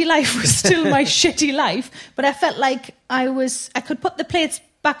shitty life was still my shitty life, but I felt like I could put the plates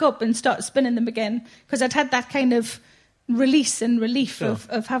back up and start spinning them again because I'd had that kind of release and relief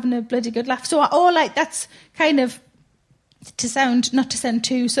of having a bloody good laugh. So that's kind of not to sound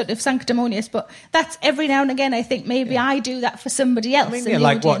too sort of sanctimonious, but that's every now and again I think maybe I do that for somebody else. I mean,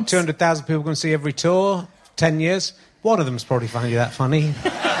 like audience. What, 200,000 people going to see every tour, 10 years? One of them's probably found you that funny.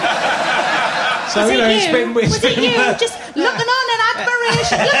 So, was it you? Just looking on in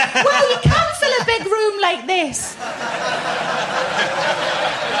admiration. Look, wow, you can fill a big room like this.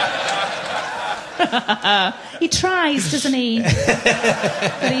 He tries, doesn't he?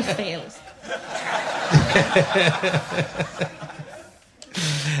 But he fails.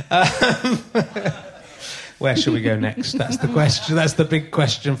 Where should we go next? That's the question. That's the big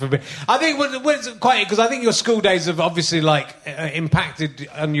question for me. I think because I think your school days have obviously impacted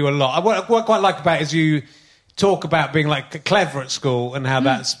on you a lot. What I quite like about it is you talk about being like clever at school and how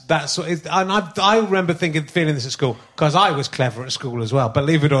that's and I remember feeling this at school because I was clever at school as well.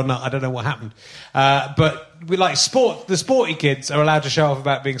 Believe it or not, I don't know what happened, but we like sport. The sporty kids are allowed to show off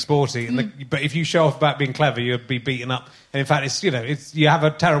about being sporty, but if you show off about being clever, you'll be beaten up. And in fact, it's you have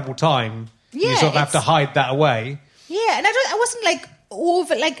a terrible time. Yeah, you sort of have to hide that away. Yeah, and I wasn't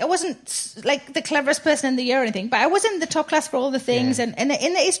I wasn't like the cleverest person in the year or anything, but I was in the top class for all the things, and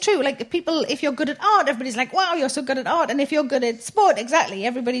it's true. Like people, if you're good at art, everybody's like, "Wow, you're so good at art," and if you're good at sport, exactly,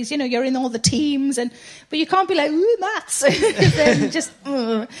 everybody's you're in all the teams, but you can't be like, "Ooh, maths," then just.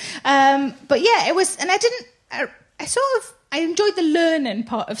 But yeah, it was, and I enjoyed the learning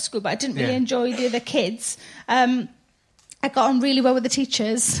part of school, but I didn't really enjoy the other kids. I got on really well with the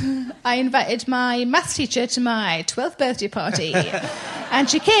teachers. I invited my maths teacher to my 12th birthday party. And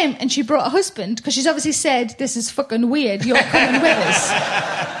she came and she brought a husband because she's obviously said, this is fucking weird, you're coming with us.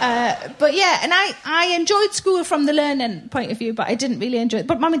 But yeah, and I enjoyed school from the learning point of view, but I didn't really enjoy it.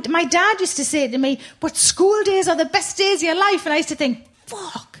 But my dad used to say to me, but school days are the best days of your life. And I used to think,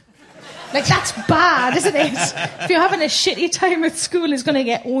 fuck. Like, that's bad, isn't it? If you're having a shitty time at school, it's going to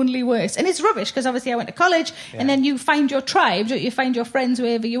get only worse. And it's rubbish, because obviously I went to college, and then you find your tribe, don't you? You find your friends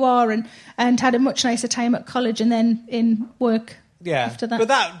wherever you are, and had a much nicer time at college and then in work after that. But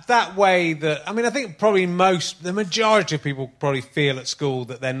that way that... I mean, I think probably the majority of people probably feel at school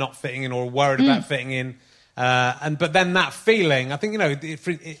that they're not fitting in or worried about fitting in. But then that feeling, I think, in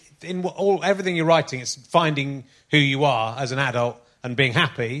everything you're writing, it's finding who you are as an adult and being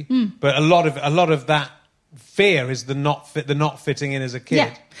happy, but a lot of that fear is the not fitting in as a kid.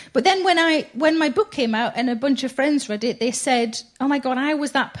 Yeah. But then when my book came out and a bunch of friends read it, they said, "Oh my God, I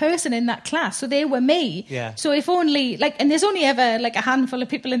was that person in that class." So they were me. Yeah. So if only and there's only ever a handful of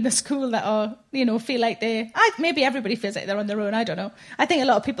people in the school that are, feel like maybe everybody feels like they're on their own. I don't know. I think a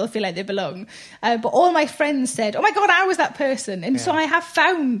lot of people feel like they belong. But all my friends said, "Oh my God, I was that person." And so I have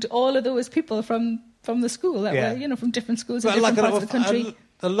found all of those people from the school that were, from different schools in different parts of the country.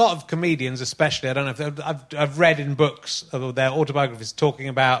 A lot of comedians, especially, I don't know if I've read in books of their autobiographies talking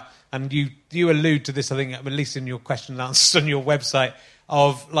about, and you allude to this, I think, at least in your question and answers on your website,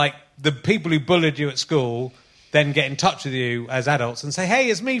 of the people who bullied you at school then get in touch with you as adults and say, "Hey,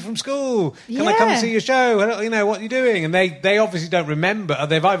 it's me from school. Can I come and see your show? What are you doing?" And they obviously don't remember.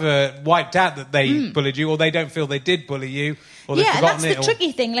 They've either wiped out that they bullied you, or they don't feel they did bully you, or they've forgotten it. Yeah, that's the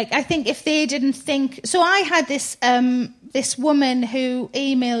tricky thing. I think if they didn't think... So I had this this woman who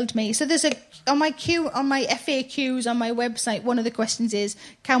emailed me. So there's on my FAQs on my website, one of the questions is,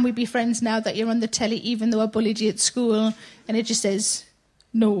 "Can we be friends now that you're on the telly, even though I bullied you at school?" And it just says...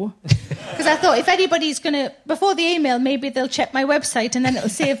 no. Because I thought if anybody's going to... Before the email, maybe they'll check my website and then it'll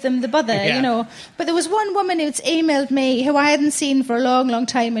save them the bother, But there was one woman who'd emailed me who I hadn't seen for a long, long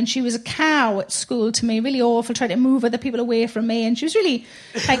time, and she was a cow at school to me, really awful, trying to move other people away from me, and she was really,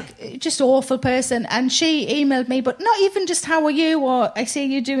 just awful person. And she emailed me, but not even just "how are you?" or "I see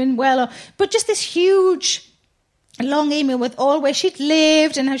you're doing well," but just this huge... a long email with all where she'd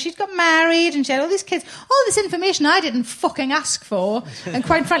lived and how she'd got married and she had all these kids, all this information I didn't fucking ask for and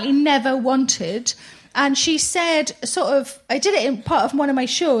quite frankly never wanted. And she said, I did it in part of one of my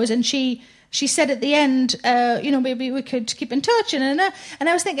shows, and she said at the end, maybe we could keep in touch. And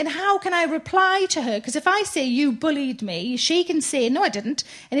I was thinking, how can I reply to her? Because if I say "you bullied me," she can say "no, I didn't."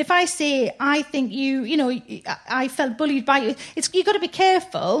 And if I say "I think I felt bullied by you," you've got to be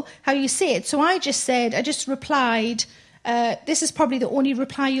careful how you say it. So I just replied, "This is probably the only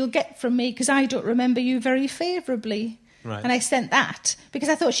reply you'll get from me because I don't remember you very favourably." Right. And I sent that because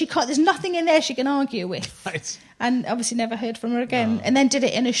I thought there's nothing in there she can argue with. Right. And obviously never heard from her again. No. And then did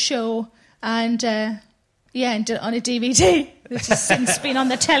it in a show. And, and did it on a DVD, which has since been on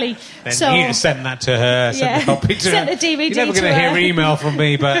the telly. Then you sent that to her, sent a copy to her. Sent the DVD You're never going to hear email from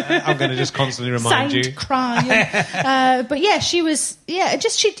me, but I'm going to just constantly remind you. Signed crying. But she was,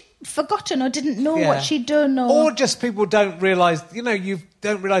 she'd forgotten or didn't know what she'd done. Or just people don't realise, you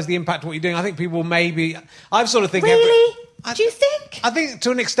don't realise the impact of what you're doing. I think people maybe... I'm sort of thinking... Really? Do you think? I think to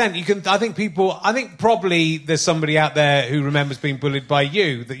an extent you can... I think probably there's somebody out there who remembers being bullied by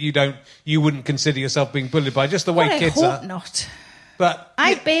you that you wouldn't consider yourself being bullied by, just the way kids are. I hope not. But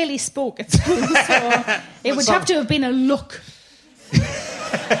I barely spoke at school, so it would have to have been a look.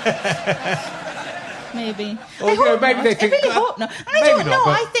 Maybe. I really hope not. I don't know.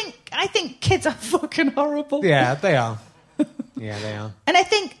 I think kids are fucking horrible. Yeah, they are. Yeah, they are. And I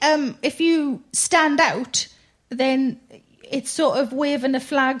think if you stand out, then it's sort of waving a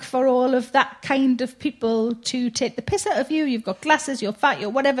flag for all of that kind of people to take the piss out of you. You've got glasses, you're fat, you're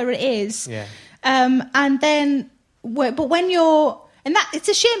whatever it is. Yeah. And then, but when you're... And that it's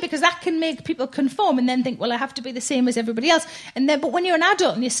a shame because that can make people conform and then think, well, I have to be the same as everybody else. But when you're an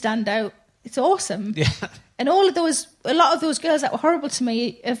adult and you stand out, it's awesome. Yeah. And a lot of those girls that were horrible to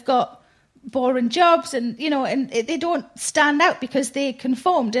me have got boring jobs and, and they don't stand out because they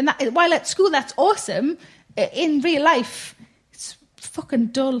conformed. And that, while at school that's awesome, in real life, it's fucking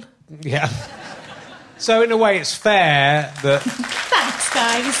dull. Yeah. So in a way, it's fair that... Thanks,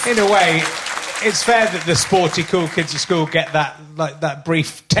 guys. In a way, it's fair that the sporty, cool kids at school get that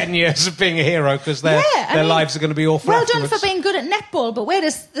brief 10 years of being a hero because their lives are going to be awful Well afterwards. done for being good at netball, but where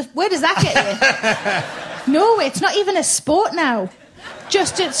does that get you? No, it's not even a sport now.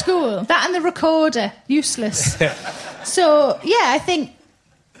 Just at school. That and the recorder. Useless. So, I think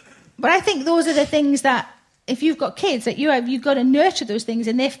those are the things that, if you've got kids, that you've got to nurture those things,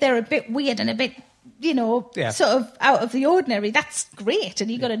 and if they're a bit weird and a bit... sort of out of the ordinary, that's great,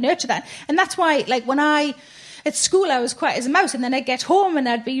 and you've got to nurture that. And that's why, when at school I was quiet as a mouse, and then I'd get home and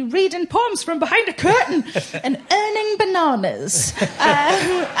I'd be reading poems from behind a curtain and earning bananas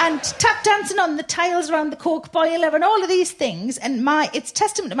and tap dancing on the tiles around the coke boiler and all of these things. And it's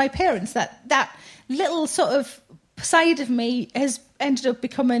testament to my parents that little sort of side of me has ended up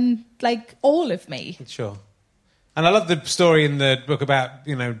becoming all of me. Sure. And I love the story in the book about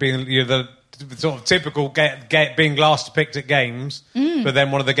being the sort of typical being last picked at games, but then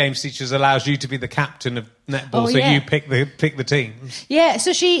one of the games teachers allows you to be the captain of netball, you pick the teams. Yeah,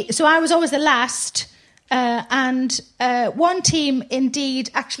 so I was always the last, and one team indeed,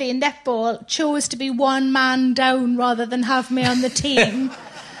 actually in netball, chose to be one man down rather than have me on the team.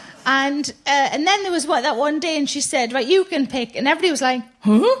 And then there was that one day, and she said, right, you can pick. And everybody was like,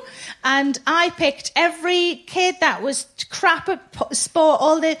 huh? And I picked every kid that was crap at sport,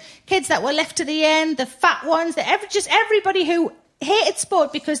 all the kids that were left to the end, the fat ones, just everybody who hated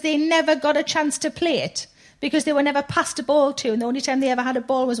sport because they never got a chance to play it, because they were never passed a ball to, and the only time they ever had a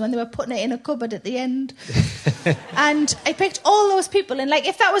ball was when they were putting it in a cupboard at the end. And I picked all those people, and like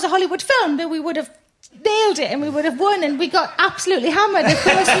if that was a Hollywood film, then we would have nailed it and we would have won, and we got absolutely hammered, of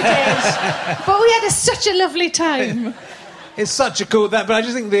course we did. But we had such a lovely time. It's such a cool... but I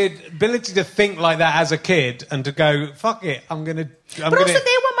just think the ability to think like that as a kid and to go, fuck it, I'm going to... But also they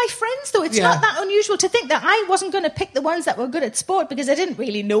were my friends, though. It's not that unusual to think that I wasn't going to pick the ones that were good at sport because I didn't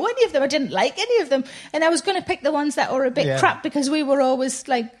really know any of them. I didn't like any of them. And I was going to pick the ones that were a bit crap because we were always,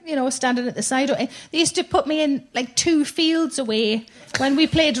 like, you know, standing at the side. They used to put me in, like, 2 fields away when we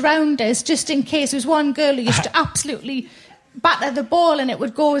played rounders, just in case. There was one girl who used to absolutely batter the ball and it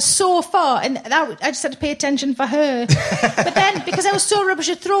would go so far, and I just had to pay attention for her. But then, because I was so rubbish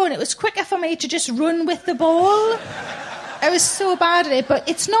at throwing, it was quicker for me to just run with the ball. I was so bad at it, but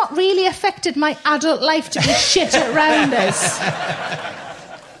it's not really affected my adult life to be shit at rounders.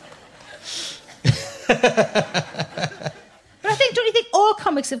 But don't you think all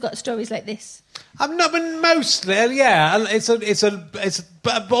comics have got stories like this? I'm not, but mostly, yeah.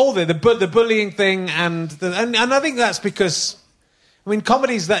 But all the bullying thing, and I think that's because, I mean,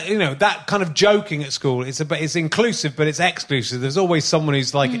 comedy's that, you know, that kind of joking at school. It's inclusive, but it's exclusive. There's always someone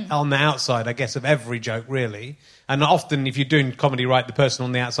who's like on the outside, I guess, of every joke, really. And often, if you're doing comedy right, the person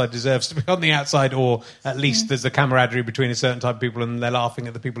on the outside deserves to be on the outside, or at least there's a camaraderie between a certain type of people, and they're laughing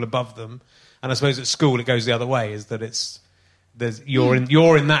at the people above them. And I suppose at school it goes the other way, is that you're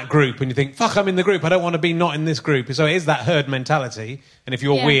in that group and you think, fuck, I'm in the group, I don't want to be not in this group. So it is that herd mentality, and if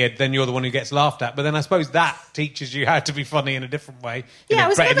you're weird, then you're the one who gets laughed at. But then I suppose that teaches you how to be funny in a different way. I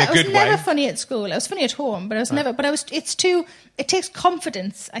was never funny at school. I was funny at home, but I was never. But it takes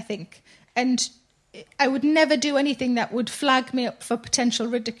confidence, I think, and I would never do anything that would flag me up for potential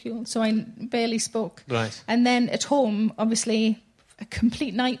ridicule. So I barely spoke. Right. And then at home, obviously, a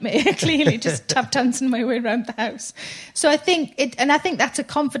complete nightmare, clearly, just tap dancing my way around the house. So I think that's a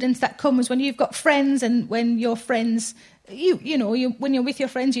confidence that comes when you've got friends, and when your friends, when you're with your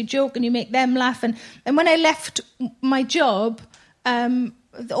friends, you joke and you make them laugh. And when I left my job,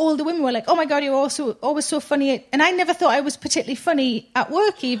 all the women were like, oh my God, you're also always so funny. And I never thought I was particularly funny at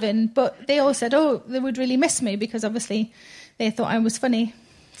work even, but they all said, oh, they would really miss me because obviously they thought I was funny.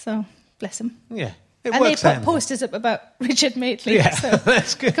 So bless them. Yeah. They put posters up about Richard Madeley. Yeah, so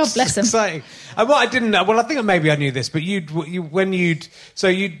that's good. God bless him. Exciting. And what I didn't know, well, I think maybe I knew this, but you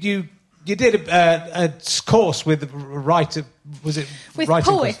did a course with writer. Was it with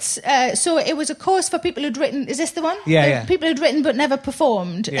writing poets? So it was a course for people who'd written. Is this the one? Yeah. People who'd written but never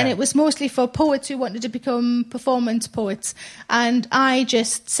performed, and it was mostly for poets who wanted to become performance poets. And I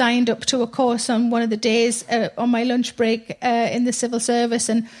just signed up to a course on one of the days on my lunch break in the civil service,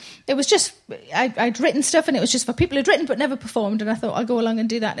 and it was just I'd written stuff, and it was just for people who'd written but never performed. And I thought I'll go along and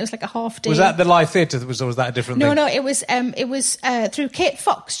do that. And it was like a half day. Was that the live theatre? Or was that a different thing? No, it was through Kate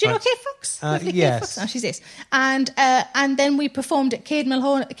Fox. Do you know Kate Fox? Yes. Kate Fox? No, she's this. And then we performed at Caedmon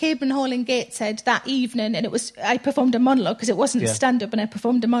Hall in Gateshead that evening, and I performed a monologue because it wasn't stand-up, and I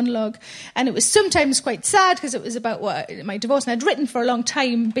performed a monologue, and it was sometimes quite sad because it was about my divorce, and I'd written for a long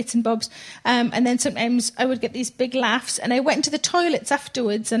time, bits and bobs, and then sometimes I would get these big laughs, and I went into the toilets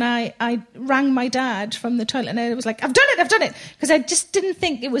afterwards, and I rang my dad from the toilet, and I was like, I've done it, because I just didn't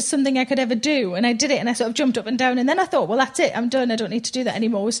think it was something I could ever do, and I did it, and I sort of jumped up and down, and then I thought, well, that's it, I'm done, I don't need to do that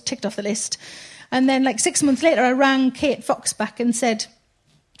anymore. It was ticked off the list. And then, like 6 months later, I rang Kate Fox back and said,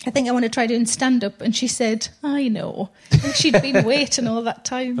 I think I want to try doing stand-up. And she said, I know. And she'd been waiting all that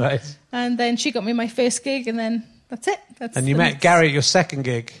time. Right. And then she got me my first gig, and then that's it. And you met Gary at your second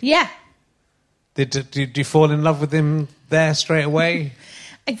gig? Yeah. Did you fall in love with him there straight away?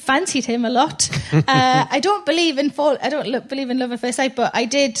 I fancied him a lot. I don't believe in love at first sight, but I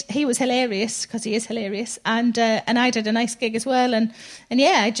did. He was hilarious, because he is hilarious, and I did a nice gig as well. And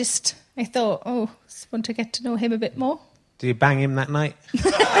yeah, I thought, I want to get to know him a bit more. Did you bang him that night?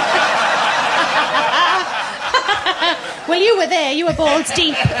 Well, you were there. You were balls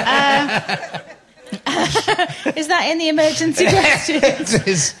deep. Is that in the emergency question? It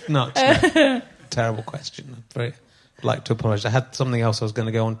is not. No. Terrible question. I'd like to apologise. I had something else I was going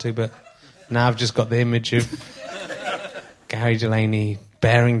to go on to, but now I've just got the image of Gary Delaney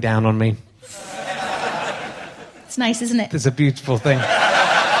bearing down on me. It's nice, isn't it? It's a beautiful thing.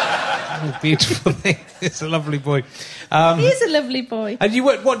 Beautiful thing. It's a lovely boy. He is a lovely boy. And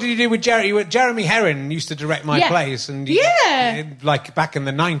what did you do with Jeremy? Jeremy Herrin used to direct my plays, and like back in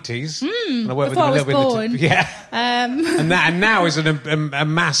the 90s. And I worked before with him I was born. And now is a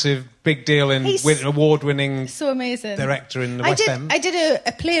massive big deal with an award-winning so amazing director in the West End. I did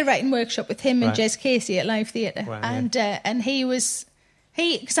a playwriting workshop with him and Jez Casey at Live Theatre, Wow, and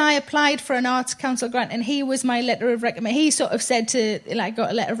because I applied for an Arts Council grant, and he was my letter of recommendation. He sort of said I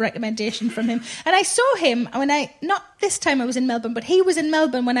got a letter of recommendation from him, and I saw him not this time I was in Melbourne, but he was in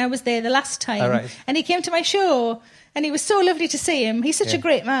Melbourne when I was there the last time, and he came to my show, and he was so lovely to see him. He's such a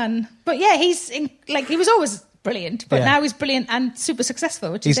great man, but he was always brilliant, but now he's brilliant and super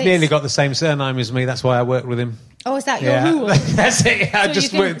successful, which he's nearly got the same surname as me. That's why I work with him. Oh, is that your rule? That's it. I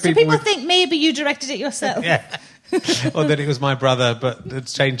just work with people. So people think maybe you directed it yourself. Yeah. Or that it was my brother, but had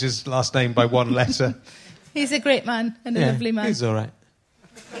changed his last name by one letter. He's a great man and a lovely man. He's all right.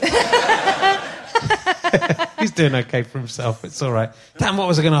 He's doing okay for himself. It's all right. Damn, what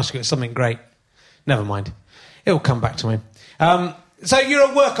was I going to ask you? It's something great. Never mind. It'll come back to me. So you're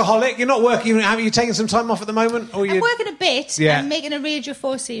a workaholic. You're not working. Have you taken some time off at the moment? Or I'm working a bit. Yeah. I'm making a Radio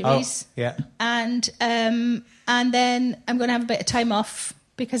 4 series. Oh, yeah. And then I'm going to have a bit of time off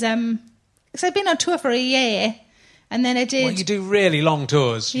because I've been on tour for a year. And then I did... Well, you do really long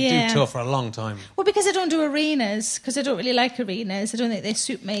tours. You do tour for a long time. Well, because I don't do arenas, because I don't really like arenas. I don't think they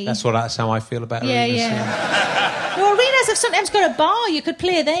suit me. That's how I feel about arenas. Yeah. Well, arenas have sometimes got a bar. You could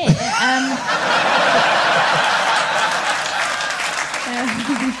play there.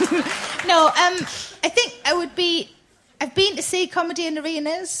 I think I've been to see comedy in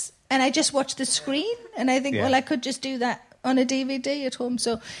arenas, and I just watch the screen, and I think, well, I could just do that on a DVD at home,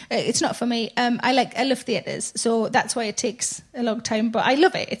 so it's not for me. I love theatres, so that's why it takes a long time, but I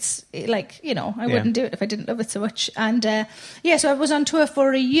love it. It's I wouldn't do it if I didn't love it so much. And so I was on tour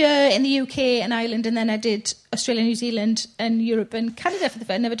for a year in the UK and Ireland, and then I did Australia, New Zealand and Europe and Canada for the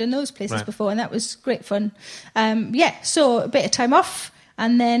first. I'd never done those places before, and that was great fun. So a bit of time off,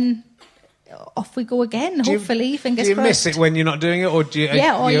 and then off we go again, hopefully, fingers crossed. Do you miss it when you're not doing it, or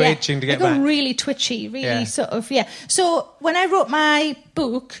you're itching to get back? I go really twitchy, So when I wrote my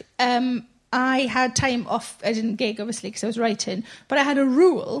book, I had time off. I didn't gig, obviously, because I was writing, but I had a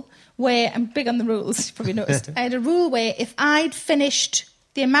rule where, I'm big on the rules, you probably noticed, I had a rule where if I'd finished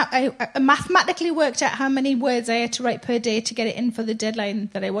the amount, I mathematically worked out how many words I had to write per day to get it in for the deadline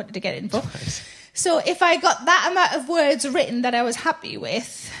that I wanted to get it in for. Nice. So if I got that amount of words written that I was happy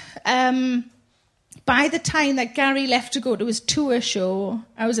with, by the time that Gary left to go to his tour show,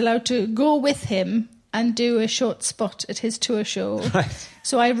 I was allowed to go with him and do a short spot at his tour show. Right.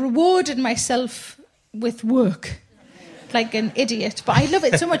 So I rewarded myself with work, like an idiot. But I love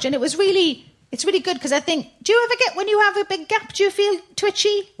it so much, and it's really good, because I think, do you ever get, when you have a big gap, do you feel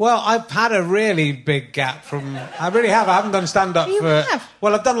twitchy? Well, I've had a really big gap I really have. I haven't done stand-up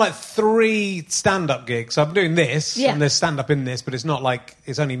Well, I've done like 3 stand-up gigs. So I'm doing this, and there's stand-up in this, but it's not like,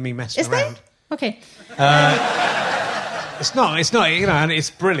 it's only me messing around. Okay. It's not, and it's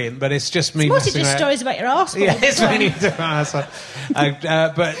brilliant, but it's just me messing around. It's mostly just stories about your arsehole. Yeah, it's mainly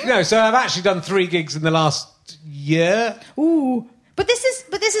but, so I've actually done 3 gigs in the last year. Ooh. But this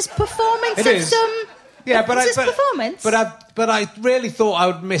is performance of some. Yeah, performance. But I really thought I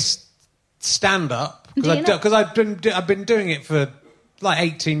would miss stand up because I've been doing it for like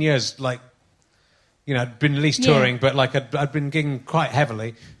 18 years. Like, I'd been at least touring, but like I'd been gigging quite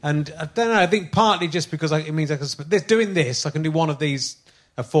heavily, and I don't know. I think partly just because it means I can doing this. I can do one of these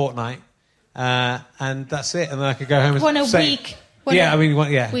a fortnight, and that's it, and then I could go home and one a week.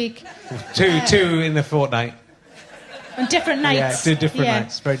 Week. Two in the fortnight. On different nights. Yeah, different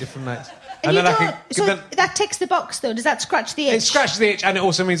nights, very different nights. And then that ticks the box, though. Does that scratch the itch? It scratches the itch, and it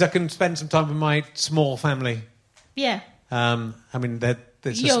also means I can spend some time with my small family. Yeah.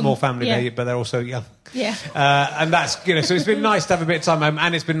 It's a small family, but they're also young. Yeah. And that's, so it's been nice to have a bit of time home,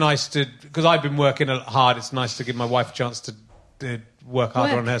 and it's been nice because I've been working hard, it's nice to give my wife a chance to work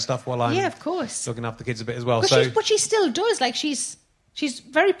harder on her stuff while I'm of course. looking after the kids a bit as well. But she still does, like she's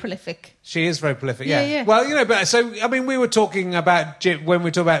very prolific. She is very prolific, yeah. Well, we were talking about, when we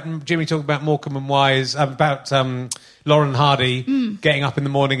talk about Jimmy talking about Morecambe and Wise, about Lauren Hardy getting up in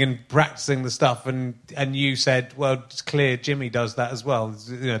the morning and practicing the stuff, and you said, well, it's clear Jimmy does that as well.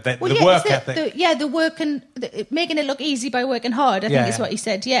 The work ethic. The work and making it look easy by working hard, I think is what he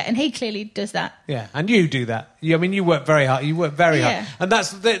said. Yeah, and he clearly does that. Yeah, and you do that. You work very hard. You work very hard, and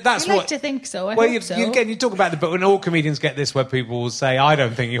that's what. I like to think so. I hope so. You talk about but when all comedians get this, where people will say, "I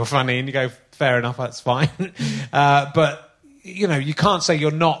don't think you're funny," and you go, "Fair enough, that's fine." But you can't say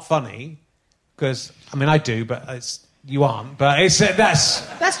you're not funny, because I do, but it's. you aren't. But it's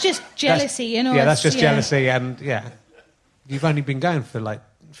That's just jealousy, you know. Yeah, that's just jealousy, and you've only been going for like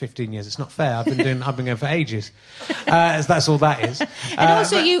 15 years. It's not fair. I've been going for ages. That's all that is. And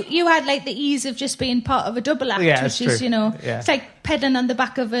also, you had like the ease of just being part of a double act, which is, true. It's like pedaling on the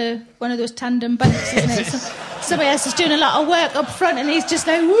back of one of those tandem bikes, isn't it? Somebody else is doing a lot of work up front, and he's just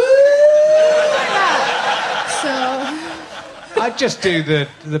like, woo, like that. So I just do the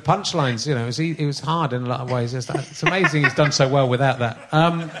punchlines. You know, it was hard in a lot of ways. It's amazing he's done so well without that.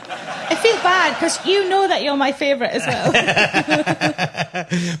 I feel bad because you know that you're my favourite as well.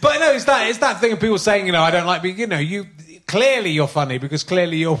 But no, it's that thing of people saying, you know, I don't like being, you know, clearly you're funny because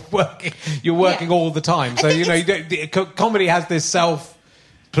clearly you're working all the time. So you know, comedy has this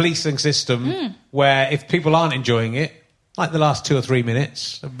self-policing system where if people aren't enjoying it, like the last 2 or 3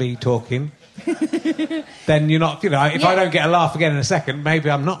 minutes of me talking, then you're not, you know, if I don't get a laugh again in a second, maybe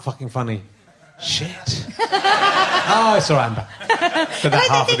I'm not fucking funny. Shit. Oh, it's all right, I'm back. For that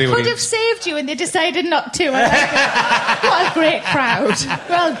half of the audience. They could have saved you and they decided not to. What a great crowd.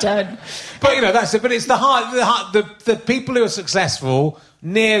 Well done. But, you know, that's it. But it's the people who are successful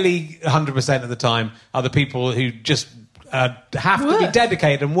nearly 100% of the time are the people who just have to be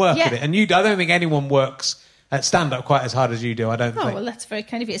dedicated and work at it. And I don't think anyone works at stand-up quite as hard as you do, I don't think. Oh, well, that's very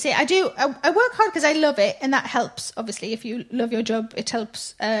kind of you. See, I do. I work hard because I love it, and that helps, obviously. If you love your job, it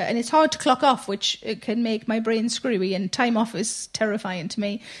helps. And it's hard to clock off, which it can make my brain screwy, and time off is terrifying to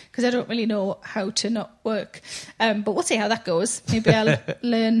me because I don't really know how to not work. But we'll see how that goes. Maybe I'll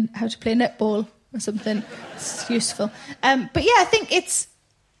learn how to play netball or something. It's useful. But yeah, I think it's...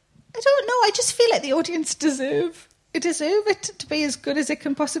 I don't know. I just feel like the audience deserve it to be as good as it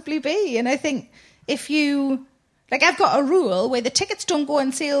can possibly be. And I think... if you... Like, I've got a rule where the tickets don't go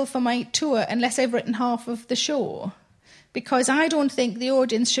on sale for my tour unless I've written half of the show. Because I don't think the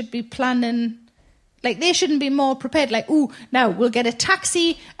audience should be planning... Like, they shouldn't be more prepared. Like, ooh, now we'll get a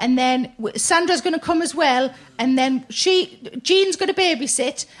taxi, and then Sandra's going to come as well, and then Jean's going to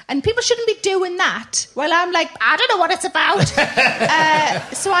babysit, and people shouldn't be doing that. While I'm like, I don't know what it's about.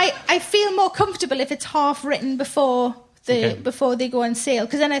 So I feel more comfortable if it's half written before they go on sale,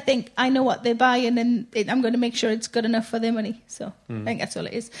 because then I think I know what they're buying and I'm going to make sure it's good enough for their money. So I think that's all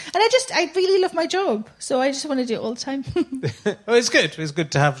it is. And I really love my job, so I just want to do it all the time. Well, it's good. It's good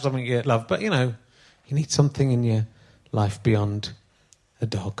to have something you love, but, you know, you need something in your life beyond a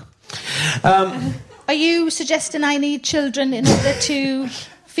dog. Are you suggesting I need children in order to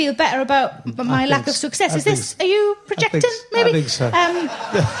feel better about my lack of success? Are you projecting, maybe? I think so.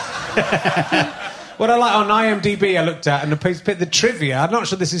 What I like on IMDb, I looked at, and the trivia. I'm not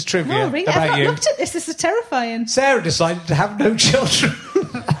sure this is trivia. No, really? About I've not you. looked at this. This is terrifying. Sarah decided to have no children.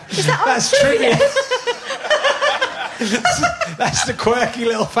 Is that That's trivia. That's the quirky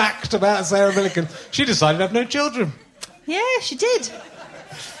little fact about Sarah Millican. She decided to have no children. Yeah, she did.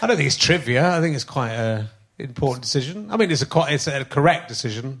 I don't think it's trivia. I think it's quite an important decision. I mean, it's a correct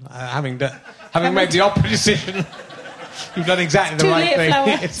decision. Having made the opposite decision. You've done exactly the right thing.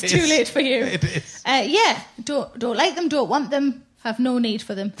 It's too late for you. It is. Don't like them, don't want them, have no need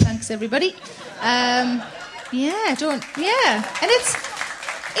for them. Thanks, everybody. And it's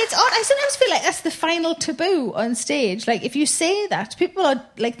odd. I sometimes feel like that's the final taboo on stage. Like, if you say that, people are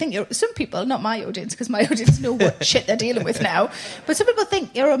like think you're... Some people, not my audience, because my audience know what shit they're dealing with now, but some people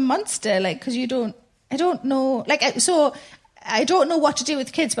think you're a monster, like, because you don't... I don't know... I don't know what to do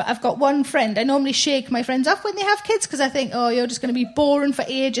with kids, but I've got one friend. I normally shake my friends off when they have kids because I think, oh, you're just going to be boring for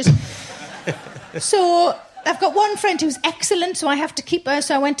ages. So I've got one friend who's excellent, so I have to keep her.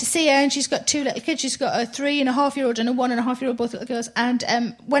 So I went to see her, and she's got 2 little kids. She's got a 3.5-year-old and a 1.5-year-old, both little girls.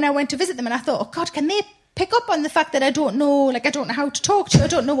 And when I went to visit them, and I thought, oh, God, can they pick up on the fact that I don't know how to talk to you, I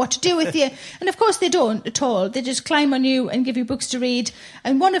don't know what to do with you. And of course they don't at all. They just climb on you and give you books to read.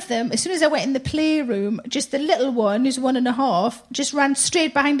 And one of them, as soon as I went in the playroom, just the little one, who's 1.5, just ran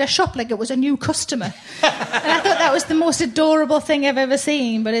straight behind her shop like it was a new customer. And I thought that was the most adorable thing I've ever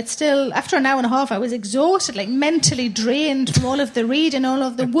seen. But it's still, after an hour and a half, I was exhausted, like mentally drained from all of the reading, all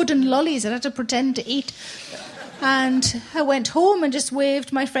of the wooden lollies I had to pretend to eat. And I went home and just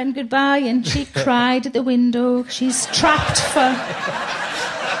waved my friend goodbye, and she cried at the window. She's trapped for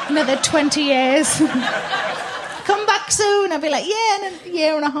another 20 years. Come back soon. I'll be like, yeah, in a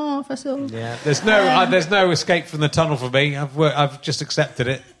year and a half or so. Yeah, there's no escape from the tunnel for me. I've just accepted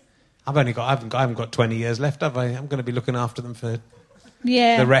it. I haven't got 20 years left, have I? I'm going to be looking after them for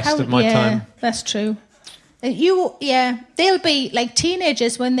the rest of my time. That's true. They'll be like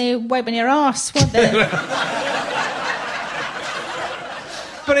teenagers when they're wiping your arse, won't they?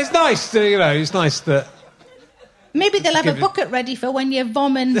 But it's nice that... Maybe they'll have a bucket ready for when you're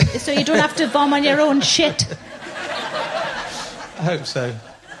vomiting, so you don't have to vom on your own shit. I hope so.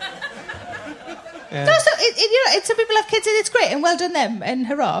 Yeah. No, so some people have kids and it's great and well done them and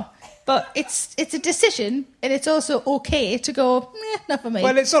hurrah. But it's a decision and it's also okay to go, not for me.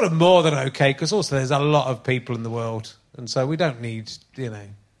 Well, it's sort of more than okay because also there's a lot of people in the world and so we don't need,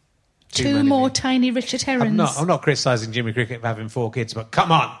 two more tiny Richard Herons. I'm not criticising Jimmy Cricket for having 4 kids, but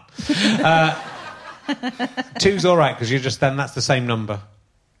come on. 2's all right because that's the same number.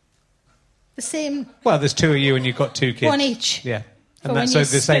 The same... Well, there's 2 of you and you've got 2 kids. 1 each. Yeah. And that's the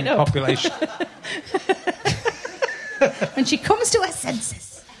same population. When she comes to her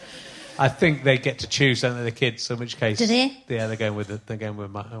senses. I think they get to choose, don't they, the kids, in which case... Do they? Yeah, they're going with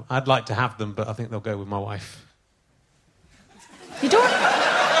my... I'd like to have them, but I think they'll go with my wife. You don't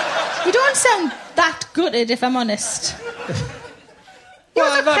sound that gutted, if I'm honest.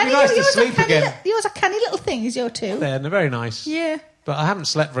 Well, it'd be nice to sleep again. Yours are canny little things, your 2. They're very nice. Yeah. But I haven't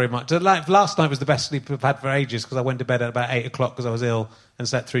slept very much. Last night was the best sleep I've had for ages because I went to bed at about 8 o'clock because I was ill and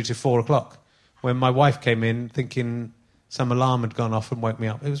slept through to 4 o'clock. When my wife came in thinking some alarm had gone off and woke me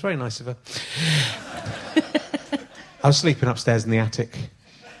up. It was very nice of her. I was sleeping upstairs in the attic.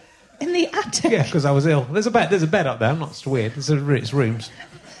 In the attic? Yeah, because I was ill. There's a bed up there. It's weird. It's rooms.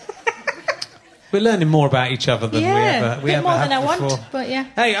 We're learning more about each other than we ever have more than I before. want, but yeah.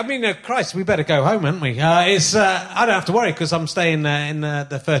 Hey, I mean, Christ, we better go home, haven't we? I don't have to worry because I'm staying in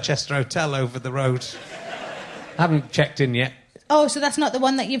the Furchester Hotel over the road. I haven't checked in yet. Oh, so that's not the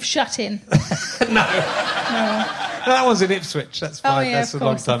one that you've shut in? No, that one's in Ipswich. That's fine. Oh, yeah, that's of a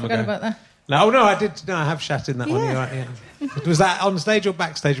long course. time I forgot ago. about that. No, I did. No, I have shat in that one. You're right, yeah. Was that on stage or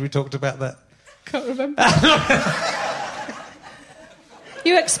backstage? We talked about that. Can't remember.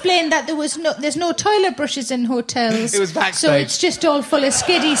 You explained that there's no toilet brushes in hotels. It was backstage. So it's just all full of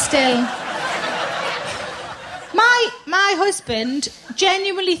skiddy still. My husband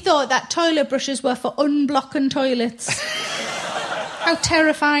genuinely thought that toilet brushes were for unblocking toilets. How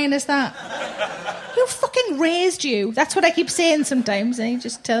terrifying is that? Who fucking raised you? That's what I keep saying sometimes, and he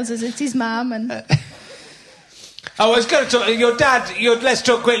just tells us it's his mum and... I was going to talk... Your dad... let's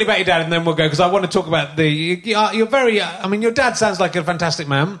talk quickly about your dad and then we'll go, because I want to talk about you're very... your dad sounds like a fantastic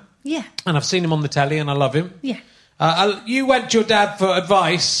man. Yeah. And I've seen him on the telly and I love him. Yeah. You went to your dad for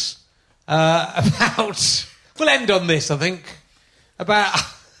advice about... We'll end on this, I think. About...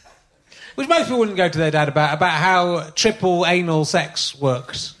 Which most people wouldn't go to their dad about how triple anal sex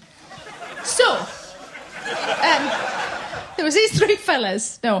works. So... there was these 3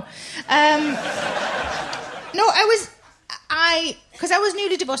 fellas. No. No, because I was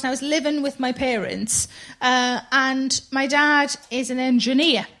newly divorced and I was living with my parents, and my dad is an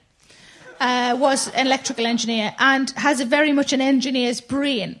engineer, was an electrical engineer, and has very much an engineer's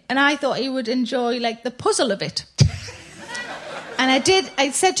brain, and I thought he would enjoy, the puzzle of it. And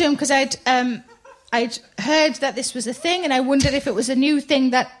I said to him, because I'd heard that this was a thing, and I wondered if it was a new thing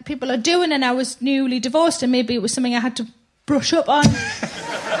that people are doing, and I was newly divorced, and maybe it was something I had to brush up on.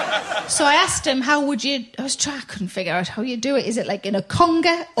 So I asked him, I couldn't figure out how you do it. Is it like in a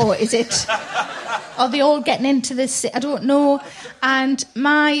conga, or is it... Are they all getting into this? I don't know. And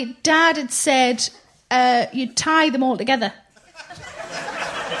my dad had said, you tie them all together.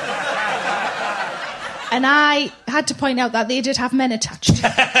 And I had to point out that they did have men attached.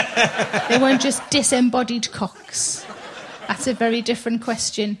 They weren't just disembodied cocks. That's a very different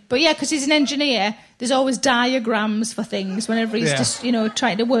question. But yeah, because he's an engineer, there's always diagrams for things whenever he's just,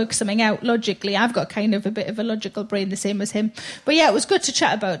 trying to work something out logically. I've got kind of a bit of a logical brain, the same as him. But yeah, it was good to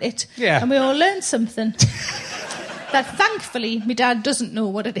chat about it. Yeah. And we all learned something. That thankfully my dad doesn't know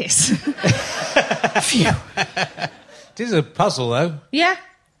what it is. Phew. It is a puzzle, though. Yeah.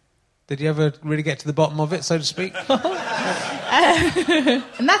 Did you ever really get to the bottom of it, so to speak? And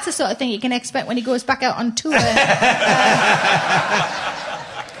that's the sort of thing you can expect when he goes back out on tour.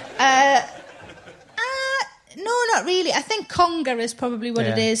 No, not really. I think conga is probably what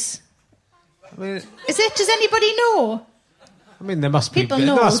it is. Is it? Does anybody know? I mean, there must be... People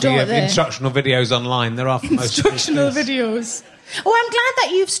know, don't they? Instructional videos online. There are for most instructional videos. Oh, I'm glad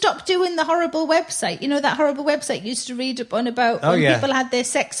that you've stopped doing the horrible website. You know, that horrible website you used to read up on about when people had their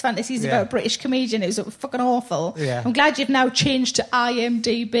sex fantasies about a British comedian. It was fucking awful. Yeah. I'm glad you've now changed to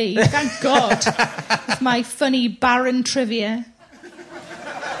IMDb. Thank God. With my funny, barren trivia.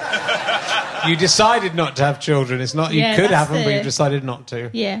 You decided not to have children. It's not... You could have them, but you decided not to.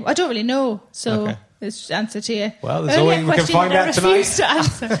 Yeah, I don't really know, so... It's the answer to you. Well, there's always we can find out tonight. I refuse to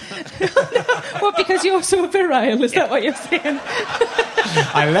answer. Well, because you're so virile, is that what you're saying?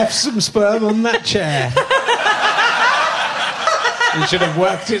 I left some sperm on that chair. It should have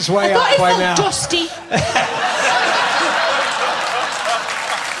worked its way up by now. Dusty.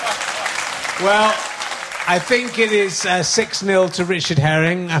 Well, I think it is 6-0 to Richard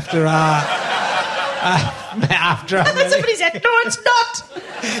Herring after our... after our... And then somebody said, no, it's not.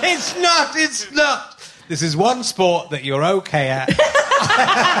 It's not. This is one sport that you're okay at.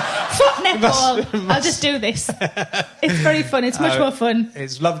 Fuck netball. I'll just do this. It's very fun. It's much more fun.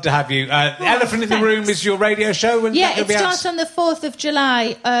 It's lovely to have you. Elephant in the Room is your radio show. When's that it gonna be starts out? on the 4th of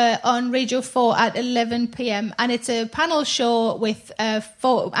July on Radio 4 at 11 p.m. And it's a panel show with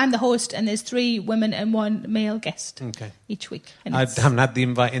I'm the host, and there's 3 women and 1 male guest each week. And I haven't had the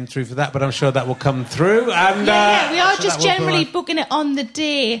invite in through for that, but I'm sure that will come through. And we are just generally booking it on the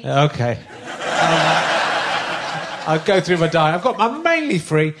day. Okay. I'll go through my diary. I'm mainly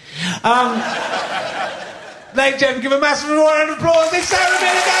free. Ladies and gentlemen, give a massive round of applause. It's Sarah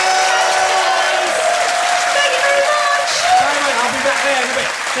Milligan! Thank you very much! I'll be back there in a bit.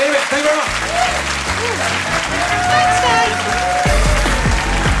 Thank you very much. Thanks, guys.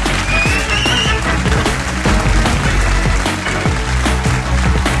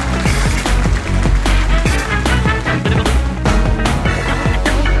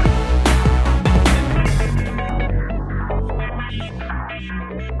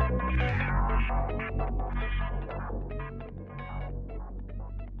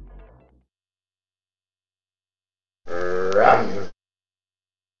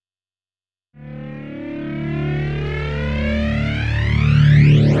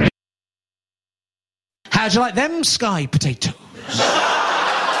 How'd you like them sky potatoes?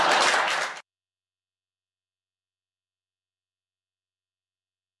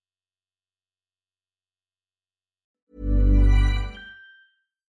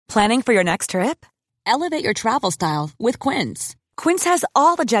 Planning for your next trip? Elevate your travel style with Quince. Quince has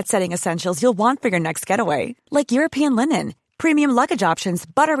all the jet-setting essentials you'll want for your next getaway, like European linen, premium luggage options,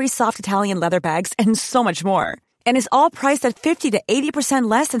 buttery soft Italian leather bags, and so much more. And is all priced at 50 to 80%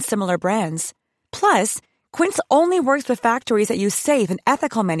 less than similar brands. Plus, Quince only works with factories that use safe and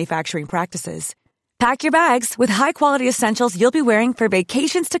ethical manufacturing practices. Pack your bags with high-quality essentials you'll be wearing for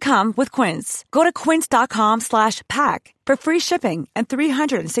vacations to come with Quince. Go to quince.com/pack for free shipping and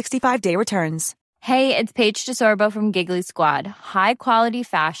 365-day returns. Hey, it's Paige DeSorbo from Giggly Squad. High quality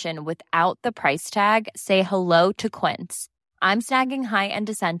fashion without the price tag. Say hello to Quince. I'm snagging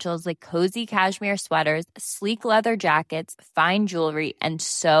high-end essentials like cozy cashmere sweaters, sleek leather jackets, fine jewelry, and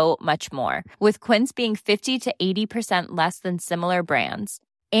so much more. With Quince being 50 to 80% less than similar brands.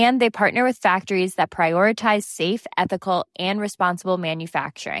 And they partner with factories that prioritize safe, ethical, and responsible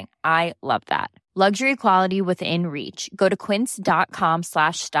manufacturing. I love that. Luxury quality within reach. Go to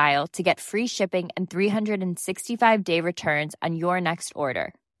quince.com/style to get free shipping and 365-day returns on your next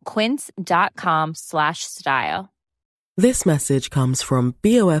order. Quince.com/style. This message comes from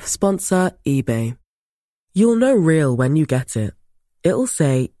BOF sponsor eBay. You'll know real when you get it. It'll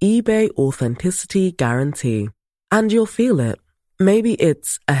say eBay Authenticity Guarantee. And you'll feel it. Maybe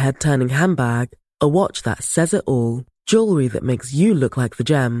it's a head-turning handbag, a watch that says it all, jewelry that makes you look like the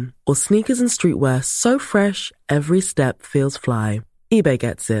gem, or sneakers and streetwear so fresh every step feels fly. eBay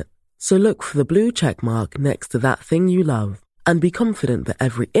gets it. So look for the blue check mark next to that thing you love. And be confident that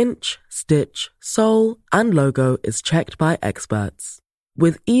every inch, stitch, sole, and logo is checked by experts.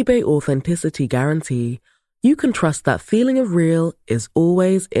 With eBay Authenticity Guarantee, you can trust that feeling of real is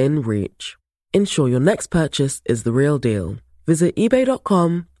always in reach. Ensure your next purchase is the real deal. Visit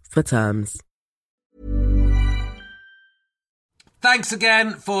ebay.com for terms. Thanks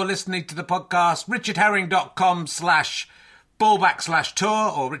again for listening to the podcast.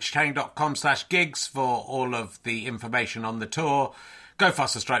 richardherring.com/ballback/tour or richardherring.com/gigs for all of the information on the tour.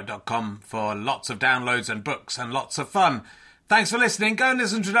 GoFasterStroke.com for lots of downloads and books and lots of fun. Thanks for listening. Go and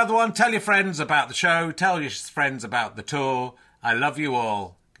listen to another one. Tell your friends about the show. Tell your friends about the tour. I love you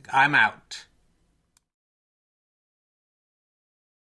all. I'm out.